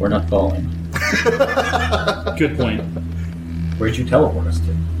 We're not falling. Good point. Where'd you teleport us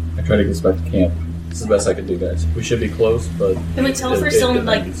to? I tried to get us back to camp. This is the best I could do, guys. We should be close, but... Can we tell if we're still in,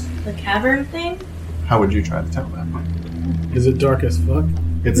 like, the cavern thing? How would you try to tell that? Is it dark as fuck?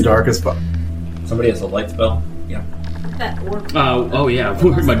 It's dark as fuck. Somebody has a light spell? Yeah. That orb. Oh yeah.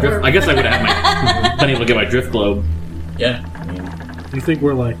 Where'd my drift? I guess I would have been able to get my drift globe. Yeah, I mean... Do you think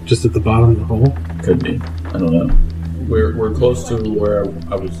we're, like, just at the bottom of the hole? Could be. I don't know. We're close to where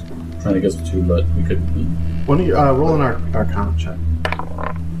I was trying to get to, but we couldn't be. Why don't you roll an Arcana check?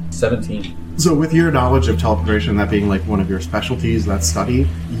 17. So with your knowledge of teleportation, that being like one of your specialties, that study,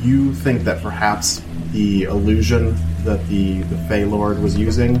 you think that perhaps the illusion that the Fey Lord was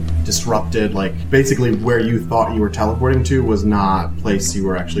using disrupted, like, basically where you thought you were teleporting to was not a place you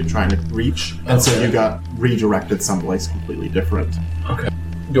were actually trying to reach, and so you got redirected someplace completely different. Okay.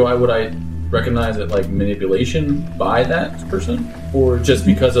 Would I recognize it like manipulation by that person, or just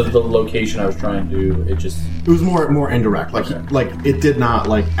because of the location I was trying to? It was more indirect. Like okay. Like it did not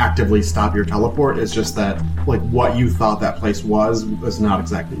like actively stop your teleport. It's just that like what you thought that place was not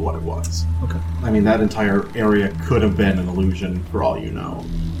exactly what it was. Okay. I mean, that entire area could have been an illusion for all you know.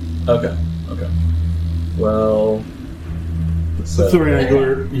 Okay. Well. So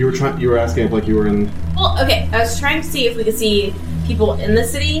you were asking if like you were in. Well, okay. I was trying to see if we could see people in the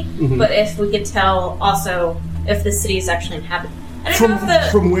city, but if we could tell also if the city is actually inhabited. I don't know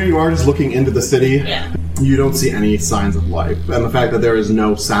if from where you are, just looking into the city, yeah. You don't see any signs of life, and the fact that there is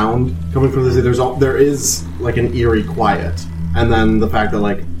no sound coming from the city, there is like an eerie quiet, and then the fact that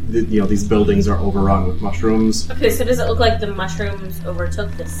like these buildings are overrun with mushrooms. Okay, so does it look like the mushrooms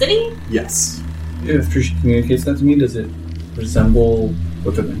overtook the city? Yes. After she communicates that to me, does it resemble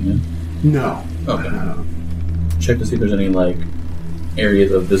what's in the hand? No. Okay. Check to see if there's any, like,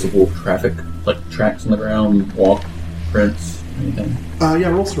 areas of visible traffic, like tracks on the ground, walk prints, anything. Yeah,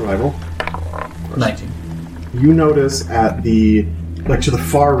 roll survival. 19. You notice at the, like, to the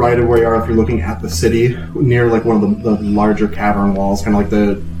far right of where you are, if you're looking at the city, near, like, one of the larger cavern walls, kind of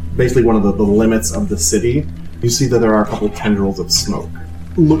like basically one of the limits of the city, you see that there are a couple tendrils of smoke.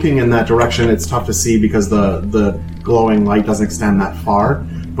 Looking in that direction, it's tough to see because the glowing light doesn't extend that far,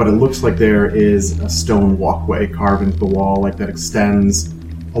 but it looks like there is a stone walkway carved into the wall, like that extends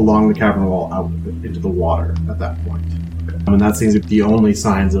along the cavern wall out into the water at that point. And that seems to be the only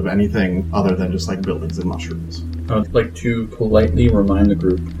signs of anything other than just like buildings and mushrooms. I would like to politely remind the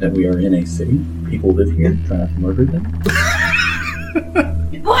group that we are in a city. People live here. Try not to murder them.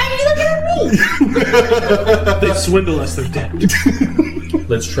 Why are you looking at me? They swindle us, they're dead.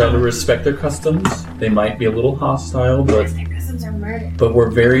 Let's try to respect their customs. They might be a little hostile, but Their customs are murder. we're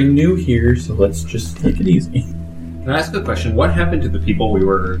very new here, so let's just take it easy. Can I ask a question? What happened to the people we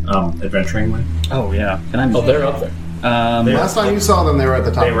were adventuring with? Oh yeah. Can I? Oh, they're up there. Last time you saw them, they were at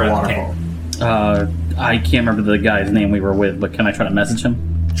the top of the at the waterfall. I can't remember the guy's name we were with, but can I try to message him?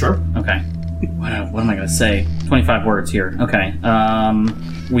 Sure. Okay. What am I going to say? 25 words here. Okay.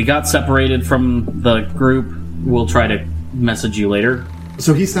 We got separated from the group. We'll try to message you later.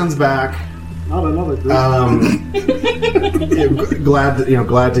 So he sends back. Not another group.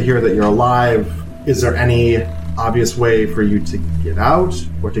 Glad to hear that you're alive. Is there any obvious way for you to get out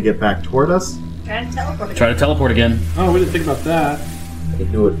or to get back toward us? Trying to teleport. Try to teleport again. Oh, we didn't think about that. I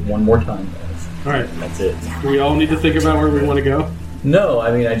can do it one more time, guys. Alright. That's it. Do we all need to think about where we want to go? No,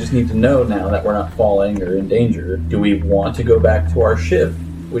 I mean, I just need to know now that we're not falling or in danger. Do we want to go back to our ship,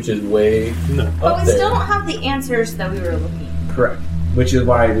 which is way No. But up we there? still don't have the answers that we were looking for. Correct. Which is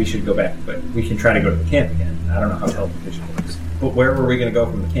why we should go back, but we can try to go to the camp again. I don't know how teleportation works. But where were we going to go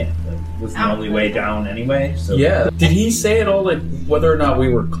from the camp? Like, was the only way down anyway? So Yeah. Did he say at all, like, whether or not we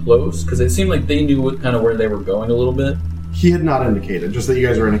were close? Because it seemed like they knew kind of where they were going a little bit. He had not indicated, just that you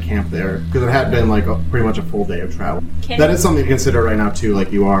guys were in a camp there, because it had been like pretty much a full day of travel. Can That is something to consider right now too.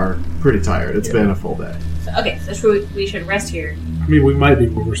 Like you are pretty tired. It's been a full day. So we should rest here. I mean, we might be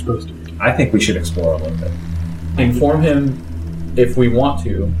where we're supposed to be. I think we should explore a little bit. Inform him, if we want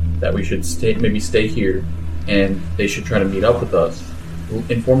to, that we should stay here, and they should try to meet up with us.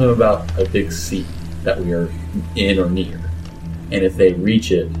 Inform them about a big sea that we are in or near, and if they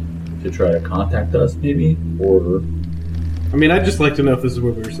reach it, to try to contact us, maybe, or. I mean, I'd just like to know if this is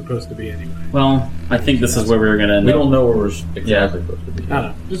where we were supposed to be anyway. Well, I think this is where we were going to end We up. don't know where we're exactly supposed to be. I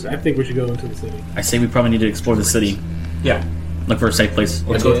don't know. I think we should go into the city. I say we probably need to explore the city. Yeah. Look for a safe place.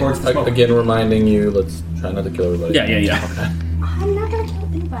 Let's go towards the smoke. Again, reminding you, let's try not to kill everybody. Yeah. I'm not gonna kill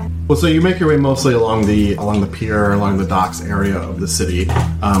anybody. Well, so you make your way mostly along the pier, along the docks area of the city,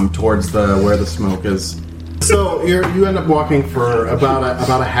 towards where the smoke is. So you end up walking for about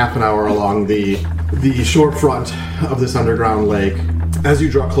a half an hour along the shorefront of this underground lake. As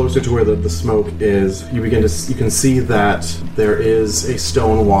you draw closer to where the smoke is, you can see that there is a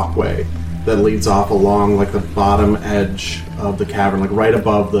stone walkway that leads off along like the bottom edge of the cavern, like right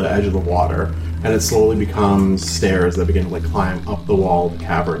above the edge of the water, and it slowly becomes stairs that begin to like climb up the wall of the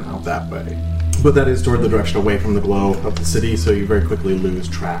cavern out that way. But that is toward the direction away from the glow of the city, so you very quickly lose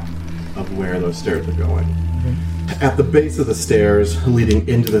track of where those stairs are going. At the base of the stairs leading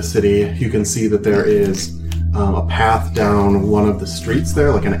into the city, you can see that there is a path down one of the streets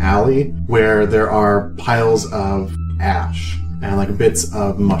there, like an alley, where there are piles of ash and like bits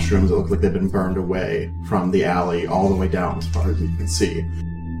of mushrooms that look like they've been burned away from the alley all the way down as far as you can see.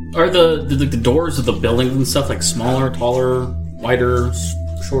 Are the doors of the buildings and stuff like smaller, taller, wider,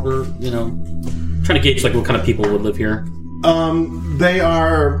 shorter? Trying to gauge like what kind of people would live here. They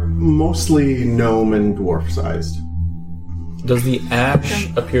are mostly gnome and dwarf sized. Does the ash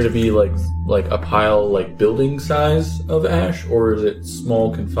appear to be like a pile, like building size of ash, or is it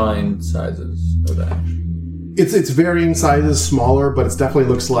small, confined sizes of ash? It's varying sizes, smaller, but it definitely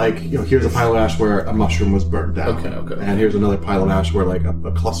looks like, here's a pile of ash where a mushroom was burnt down. Okay. And here's another pile of ash where like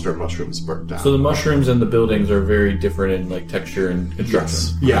a cluster of mushrooms burnt down. So the mushrooms and the buildings are very different in like texture and construction.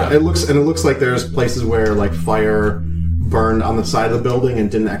 Yes. Yeah, it looks like there's places where like fire burned on the side of the building and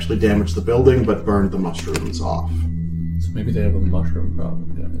didn't actually damage the building, but burned the mushrooms off. So maybe they have a mushroom problem,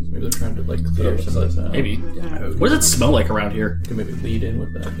 guys. Maybe they're trying to like clear some of this out. Maybe. What does it smell like around here? You can maybe lead in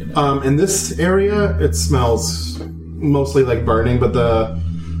with that. In this area, it smells mostly like burning, but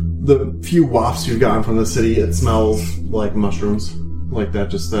the few wafts you've gotten from the city, it smells like mushrooms, like that.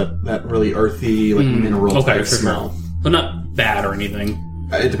 Just that really earthy, like mineral type smell. But not bad or anything.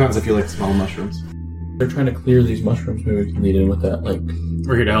 It depends if you like small mushrooms. They're trying to clear these mushrooms. Maybe we can lead in with that. Like,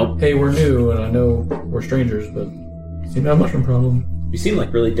 We're here to help. hey, we're new, and I know we're strangers, but seem to have a mushroom problem. You seem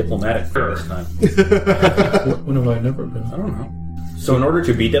like really diplomatic for this time. When have I never been? I don't know. So in order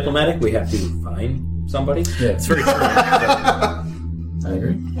to be diplomatic, we have to find somebody? Yeah, It's very true. I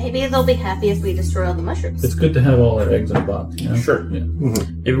agree. Maybe they'll be happy if we destroy all the mushrooms. It's good to have all our eggs in a box. You know? Sure. Yeah.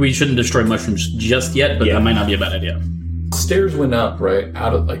 Maybe we shouldn't destroy mushrooms just yet, but Yeah. that might not be a bad idea. Stairs went up, right?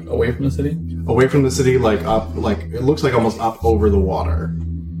 Out of, like, away from the city? Away from the city, like up, like it looks like almost up over the water.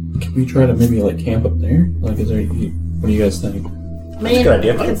 Can we try to maybe, like, camp up there? Like, what do you guys think? I mean, a good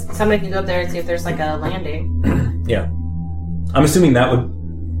idea. somebody can go up there and see if there's like a landing. Yeah. I'm assuming that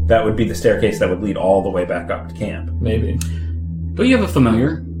would be the staircase that would lead all the way back up to camp. Maybe. Don't you have a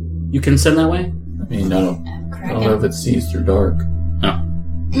familiar? You can send that way? I mean, I don't know if it sees through dark. Oh.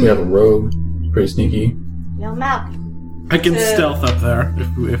 We have a rogue. It's pretty sneaky. Yo, Malk. I can stealth up there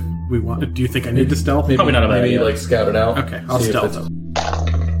if we want. Do you think I need to stealth? Probably not a bad Maybe, idea. like, scout it out. Okay, I'll See if stealth it's- up.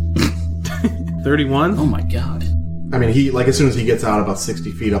 31. Oh my god. I mean, he like as soon as he gets out about 60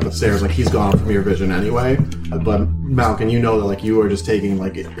 feet up the stairs, like he's gone from your vision anyway. But Malkin, you know that like you are just taking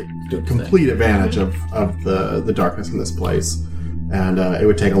like complete advantage of the darkness in this place, and it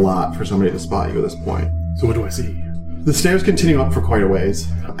would take a lot for somebody to spot you at this point. So what do I see? The stairs continue up for quite a ways.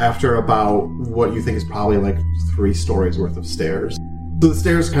 After about what you think is probably like 3 stories worth of stairs. So the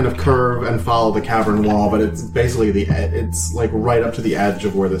stairs kind of curve and follow the cavern wall, but it's basically it's like right up to the edge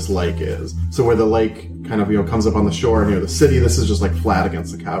of where this lake is. So where the lake kind of comes up on the shore near the city, this is just like flat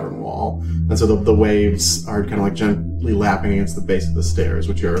against the cavern wall, and so the waves are kind of like gently lapping against the base of the stairs,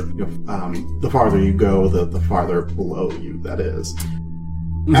 which are the farther you go, the farther below you that is.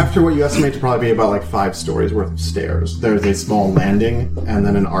 After what you estimate to probably be about like 5 stories worth of stairs, there's a small landing and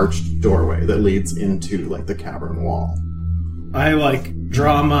then an arched doorway that leads into like the cavern wall. I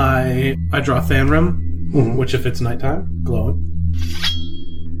draw Thanrim, which if it's nighttime, glowing.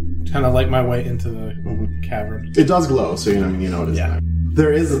 Kind of light my way into the cavern. It does glow, so you know it is Yeah.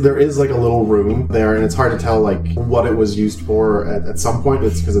 there. There is like a little room there, and it's hard to tell like what it was used for at some point.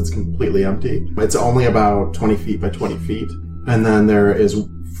 It's because it's completely empty. It's only about 20 feet by 20 feet, and then there is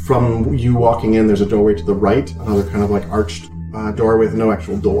from you walking in. There's a doorway to the right, another kind of like arched doorway with no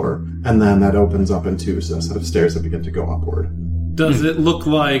actual door, and then that opens up into a set of stairs that begin to go upward. Does it look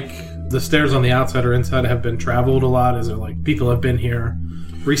like the stairs on the outside or inside have been traveled a lot? Is it like people have been here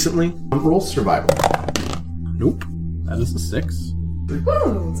recently? Roll survival. Nope. That is a 6.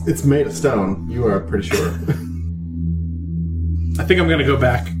 It's made of stone. You are pretty sure. I think I'm going to go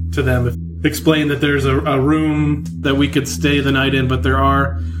back to them. Explain that there's a room that we could stay the night in, but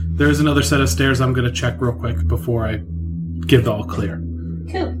there's another set of stairs I'm going to check real quick before I give the all clear.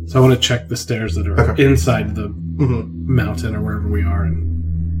 Cool. So I want to check the stairs that are inside the mountain or wherever we are.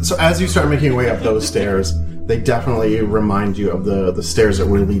 And So as you start making your way up those stairs, they definitely remind you of the stairs that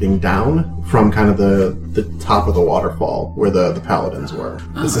were leading down from kind of the top of the waterfall where the paladins were.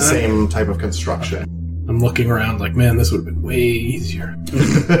 It's the same type of construction. I'm looking around like, man, this would have been way easier.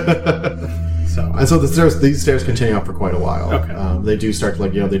 And so these stairs continue up for quite a while. Okay. They do start to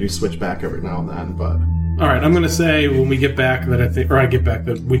they do switch back every now and then, but All right, I'm going to say when we get back that I get back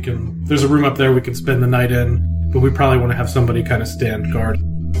that we can. There's a room up there we can spend the night in, but we probably want to have somebody kind of stand guard.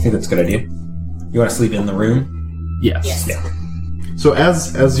 I think that's a good idea. You want to sleep in the room? Yes. Yeah. So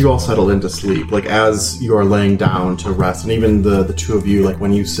as you all settle into sleep, like as you are laying down to rest, and even the two of you, like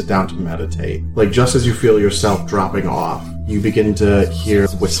when you sit down to meditate, like just as you feel yourself dropping off, you begin to hear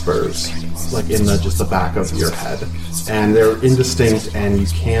whispers, like in just the back of your head, and they're indistinct, and you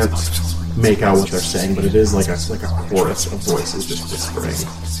can't make out what they're saying, but it is like a chorus of voices just whispering,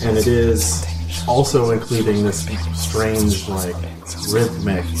 and it is also including this strange like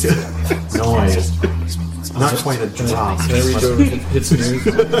rhythmic noise. Not quite a drum. There we go. Hit snooze.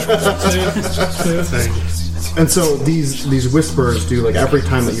 And so these whispers do, like, every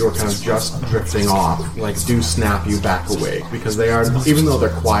time that you are kind of just drifting off, like, do snap you back awake, because they are, even though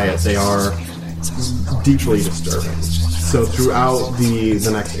they're quiet, they are deeply disturbing. So throughout the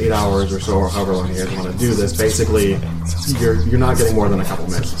next 8 hours or so, or however long you guys want to do this, basically, you're not getting more than a couple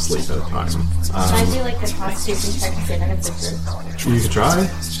minutes of sleep at a time. Can I do like a constitution check to see if I can fix it? You could try.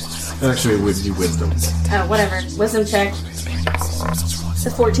 Actually, it would be wisdom. Oh, whatever. Wisdom check. It's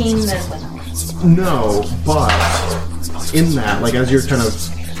a 14, then what? No, but in that, like, as you're kind of,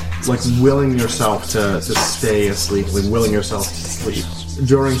 like, willing yourself to stay asleep, like, willing yourself to sleep,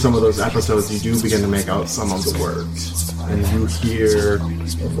 during some of those episodes, you do begin to make out some of the words. And you hear...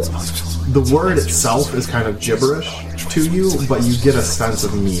 The word itself is kind of gibberish to you, but you get a sense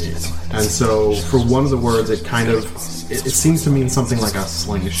of meaning. And so, for one of the words, it seems to mean something like a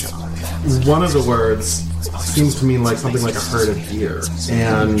slingshot. One of the words seems to mean like something like a herd of deer,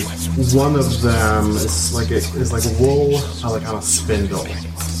 and one of them is like wool, like on a spindle.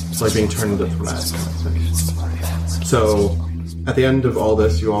 It's like being turned into thread. So, at the end of all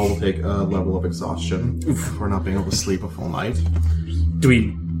this, you all will take a level of exhaustion for not being able to sleep a full night. Do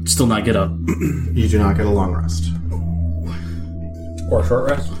we still not get up? You do not get a long rest. Or a short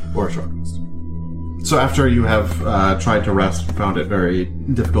rest? Or a short rest. So after you have tried to rest, found it very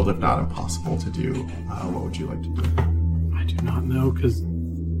difficult, if not impossible, to do, what would you like to do? I do not know, because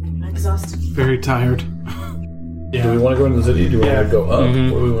I'm exhausted. very tired. Do we want to go into the city? Do we want to go up?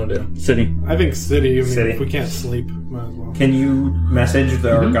 Mm-hmm. What do we want to do? City. I think city. I mean, City. if we can't sleep, might as well. Can you message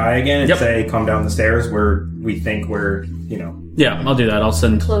our guy again and Yep. say, come down the stairs where we think we're, Yeah, I'll do that. I'll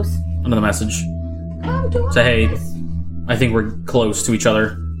send Close. another message. Say, hey, I think we're close to each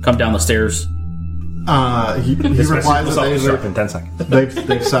other. Come down the stairs. He replies that in 10 seconds.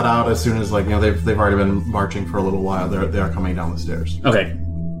 they've set out as soon as they've already been marching for a little while. They are coming down the stairs. Okay.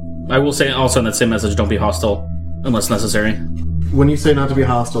 I will say also in that same message, don't be hostile unless necessary. When you say not to be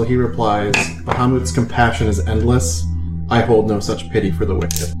hostile, he replies, Bahamut's compassion is endless. I hold no such pity for the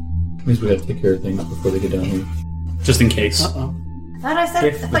wicked. Means we have to take care of things before they get down here. Just in case. I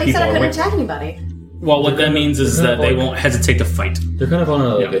thought you said I couldn't attack anybody. Well, what that means is that they won't hesitate to fight. They're kind of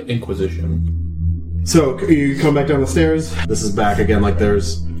on an inquisition. So you come back down the stairs. This is back again. Like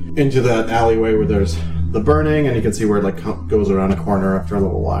there's into that alleyway where there's the burning, and you can see where it goes around a corner after a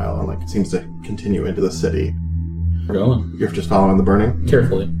little while, and it seems to continue into the city. We're going. You're just following the burning?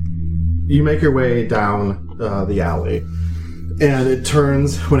 Carefully. You make your way down the alley, and it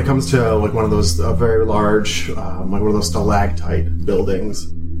turns when it comes to one of those very large, one of those stalactite buildings,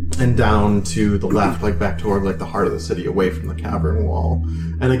 and down to the left, back toward the heart of the city, away from the cavern wall.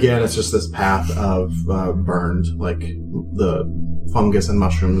 And again, it's just this path of burned, the fungus and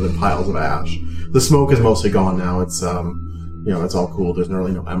mushrooms and piles of ash. The smoke is mostly gone now. It's it's all cool. There's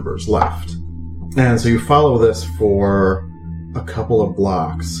really no embers left. And so you follow this for a couple of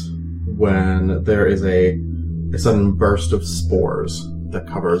blocks when there is a sudden burst of spores that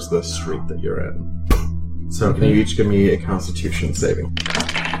covers the street that you're in. So can you each give me a Constitution saving?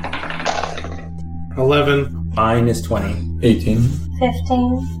 11. Mine is 20. 18.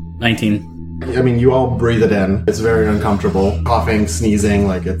 15. 19. I mean, you all breathe it in. It's very uncomfortable. Coughing, sneezing,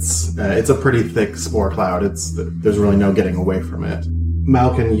 it's a pretty thick spore cloud. There's really no getting away from it.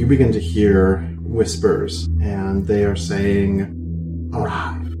 Malkin, you begin to hear whispers, and they are saying,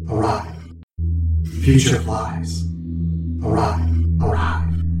 "Arrive, arrive. Future flies. Arrive,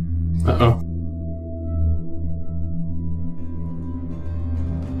 arrive." Uh-oh.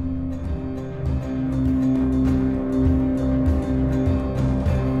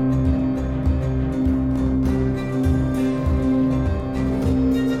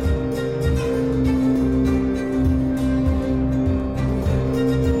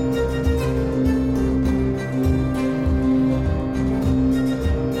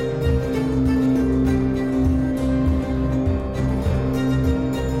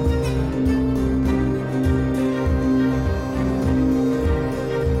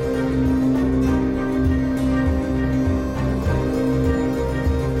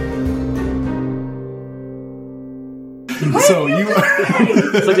 So you...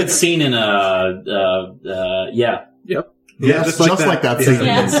 It's like it's seen in yeah. Yep. Yeah, just like that scene.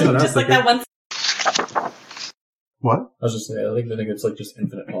 Yeah, just like that one. What? I was just saying, I think it's just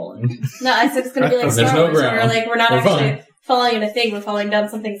infinite falling. No, I said it's going to be like There's Star no Wars, where ground. we're not We're actually fine. falling in a thing, we're falling down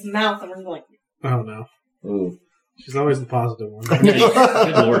something's mouth, and we're going, Oh, no. Ooh. She's always the positive one.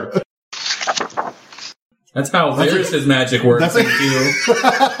 Good lord. That's how Varys' magic works. That's Thank you.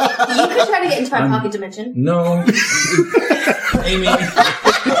 you could try to get into my pocket dimension. No. Amy. What?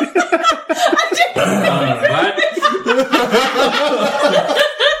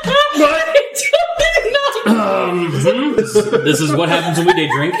 This is what happens when we day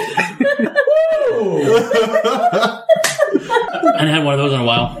drink. I hadn't had one of those in a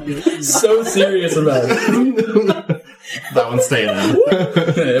while. So serious about it. That one's staying in.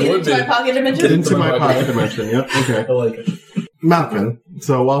 It would Into my be. pocket dimension? Into my pocket dimension, yep. Okay. I like it. Malkin,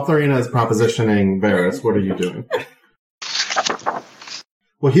 so while Thorina is propositioning Varys, what are you doing?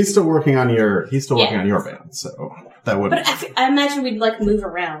 Well, he's still working on your band, so that would. But I imagine we'd move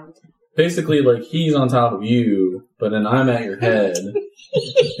around. Basically, he's on top of you, but then I'm at your head.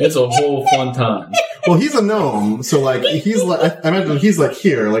 It's a whole fun time. Well, he's a gnome, so he's I imagine he's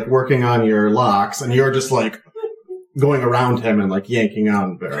here, working on your locks, and you're just going around him and yanking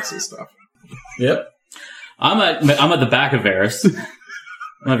on Varys' stuff. Yep. I'm at the back of Varys.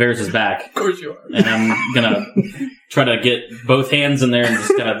 on Varys' back. Of course you are. And I'm gonna try to get both hands in there and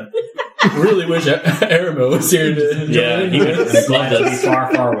just kind of... I really wish Aramo was here to... Yeah, he would love Be this.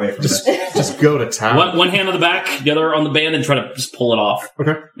 far, far away from Just, it. just go to town. One hand on the back, the other on the band, and try to just pull it off.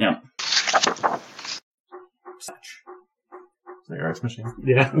 Okay. Yeah. Is that your ice machine?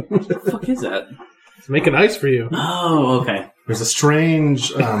 Yeah. What the fuck is that? It's making ice for you. Oh, okay. There's a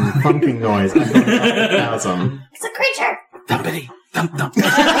strange thunking noise. It's It's a creature. Thumpity, thump, thump.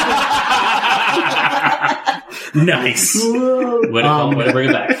 Nice. Way to bring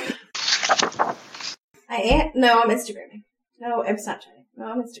it back. I am. No, I'm Instagramming. No, I'm Snapchatting. No,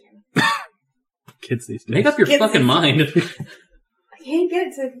 I'm Instagramming. Kids these days. Make up your Kids- fucking mind. I can't get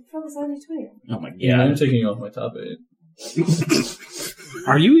it to focus on each 20. Oh my Yeah, I'm god. taking you off my top 8.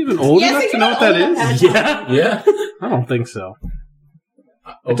 Are you even old enough to know what that is? Yeah. Yeah. I don't think so.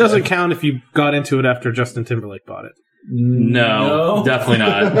 It doesn't count if you got into it after Justin Timberlake bought it. No, definitely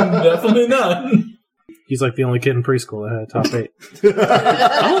not. Definitely not. He's like the only kid in preschool that had a top 8.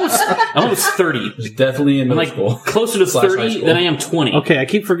 I'm almost 30. It's definitely in I'm middle like school. closer to Slash high 30 school. than I am 20. Okay, I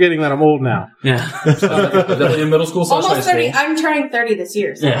keep forgetting that I'm old now. Yeah. Definitely in middle school slash high Almost school. 30. I'm turning 30 this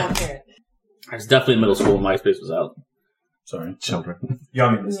year, so Yeah. I don't care. I was definitely in middle school when MySpace was out. Sorry. Children.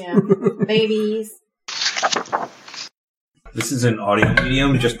 Youngins. Yeah. Babies. This is an audio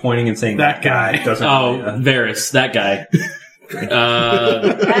medium, just pointing and saying That guy. doesn't. Oh, really, Varys, that guy.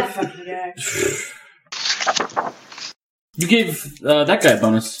 That fucking guy. You gave that guy a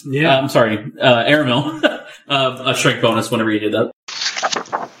bonus. Yeah. I'm sorry, Aramil. A strength bonus whenever you did that.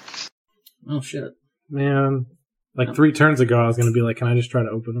 Oh, shit. Man, like 3 turns ago, I was going to be like, can I just try to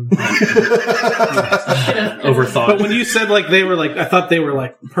open them? Overthought. But when you said like they were like, I thought they were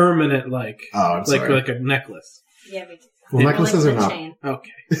like permanent, like Oh, I'm sorry. like a necklace. Yeah, me too. Well, necklaces Like are the not. chain.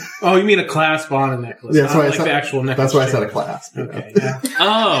 Okay. Oh, you mean a clasp on a necklace? Yeah, that's not why I like said the actual necklace. That's why I said a chain. clasp. you know. Okay. Yeah.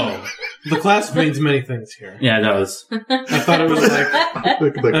 Oh. The clasp means many things here. Yeah, it does. I thought it was like The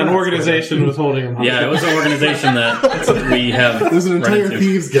an clasp. organization was holding them. Yeah, it was an organization that we have. There's an run entire into.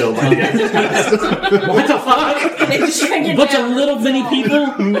 thieves guild. What the fuck? They just shrink it Bunch down. of little bitty people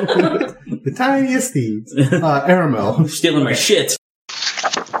The tiniest thieves. Aramel. stealing my shit.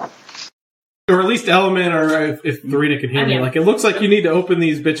 Or at least Element, or if Farina can hear me, Yeah. like it looks like you need to open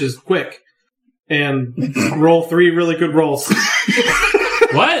these bitches quick and roll 3 really good rolls.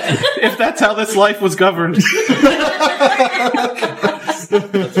 What? If that's how this life was governed.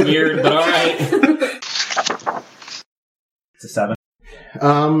 That's weird, but alright. It's a 7.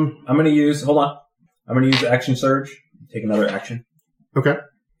 Um. I'm going to use. Hold on. I'm going to use action surge. Take another action. Okay.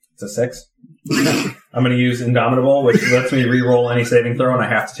 It's a 6. I'm going to use Indomitable, which lets me re-roll any saving throw, and I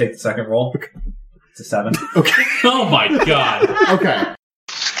have to take the second roll. It's a 7. Oh my god. Okay.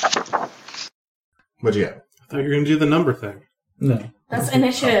 What'd you get? I thought you were going to do the number thing. No. That's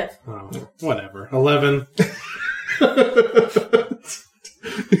initiative. Oh, whatever. 11.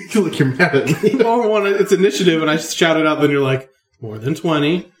 You feel like you're mad at me. Oh, it's initiative, and I shout it out, then you're like, more than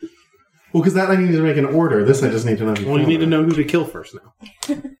 20. Well, because that I need to make an order. This I just need to know. Well, you need to know who to kill first now.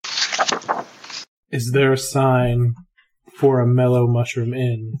 Is there a sign for a mellow mushroom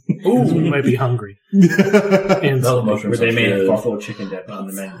inn? Because we might be hungry. And Mellow mushroom Where they sounds made good. a buffalo chicken dip on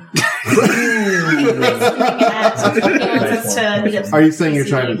the menu. Are you saying you're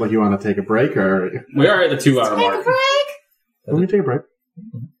trying to, like, you want to take a break, or We are at the 2 hour Take a mark. break. let me take a break?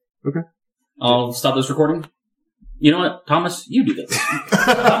 I'll stop this recording. You know what, Thomas? You do this.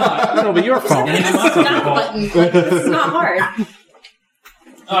 no, but your fault. Stop button. Like, this is not hard.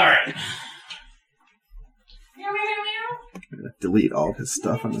 Alright. Delete all of his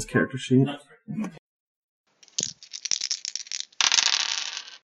stuff on his character sheet.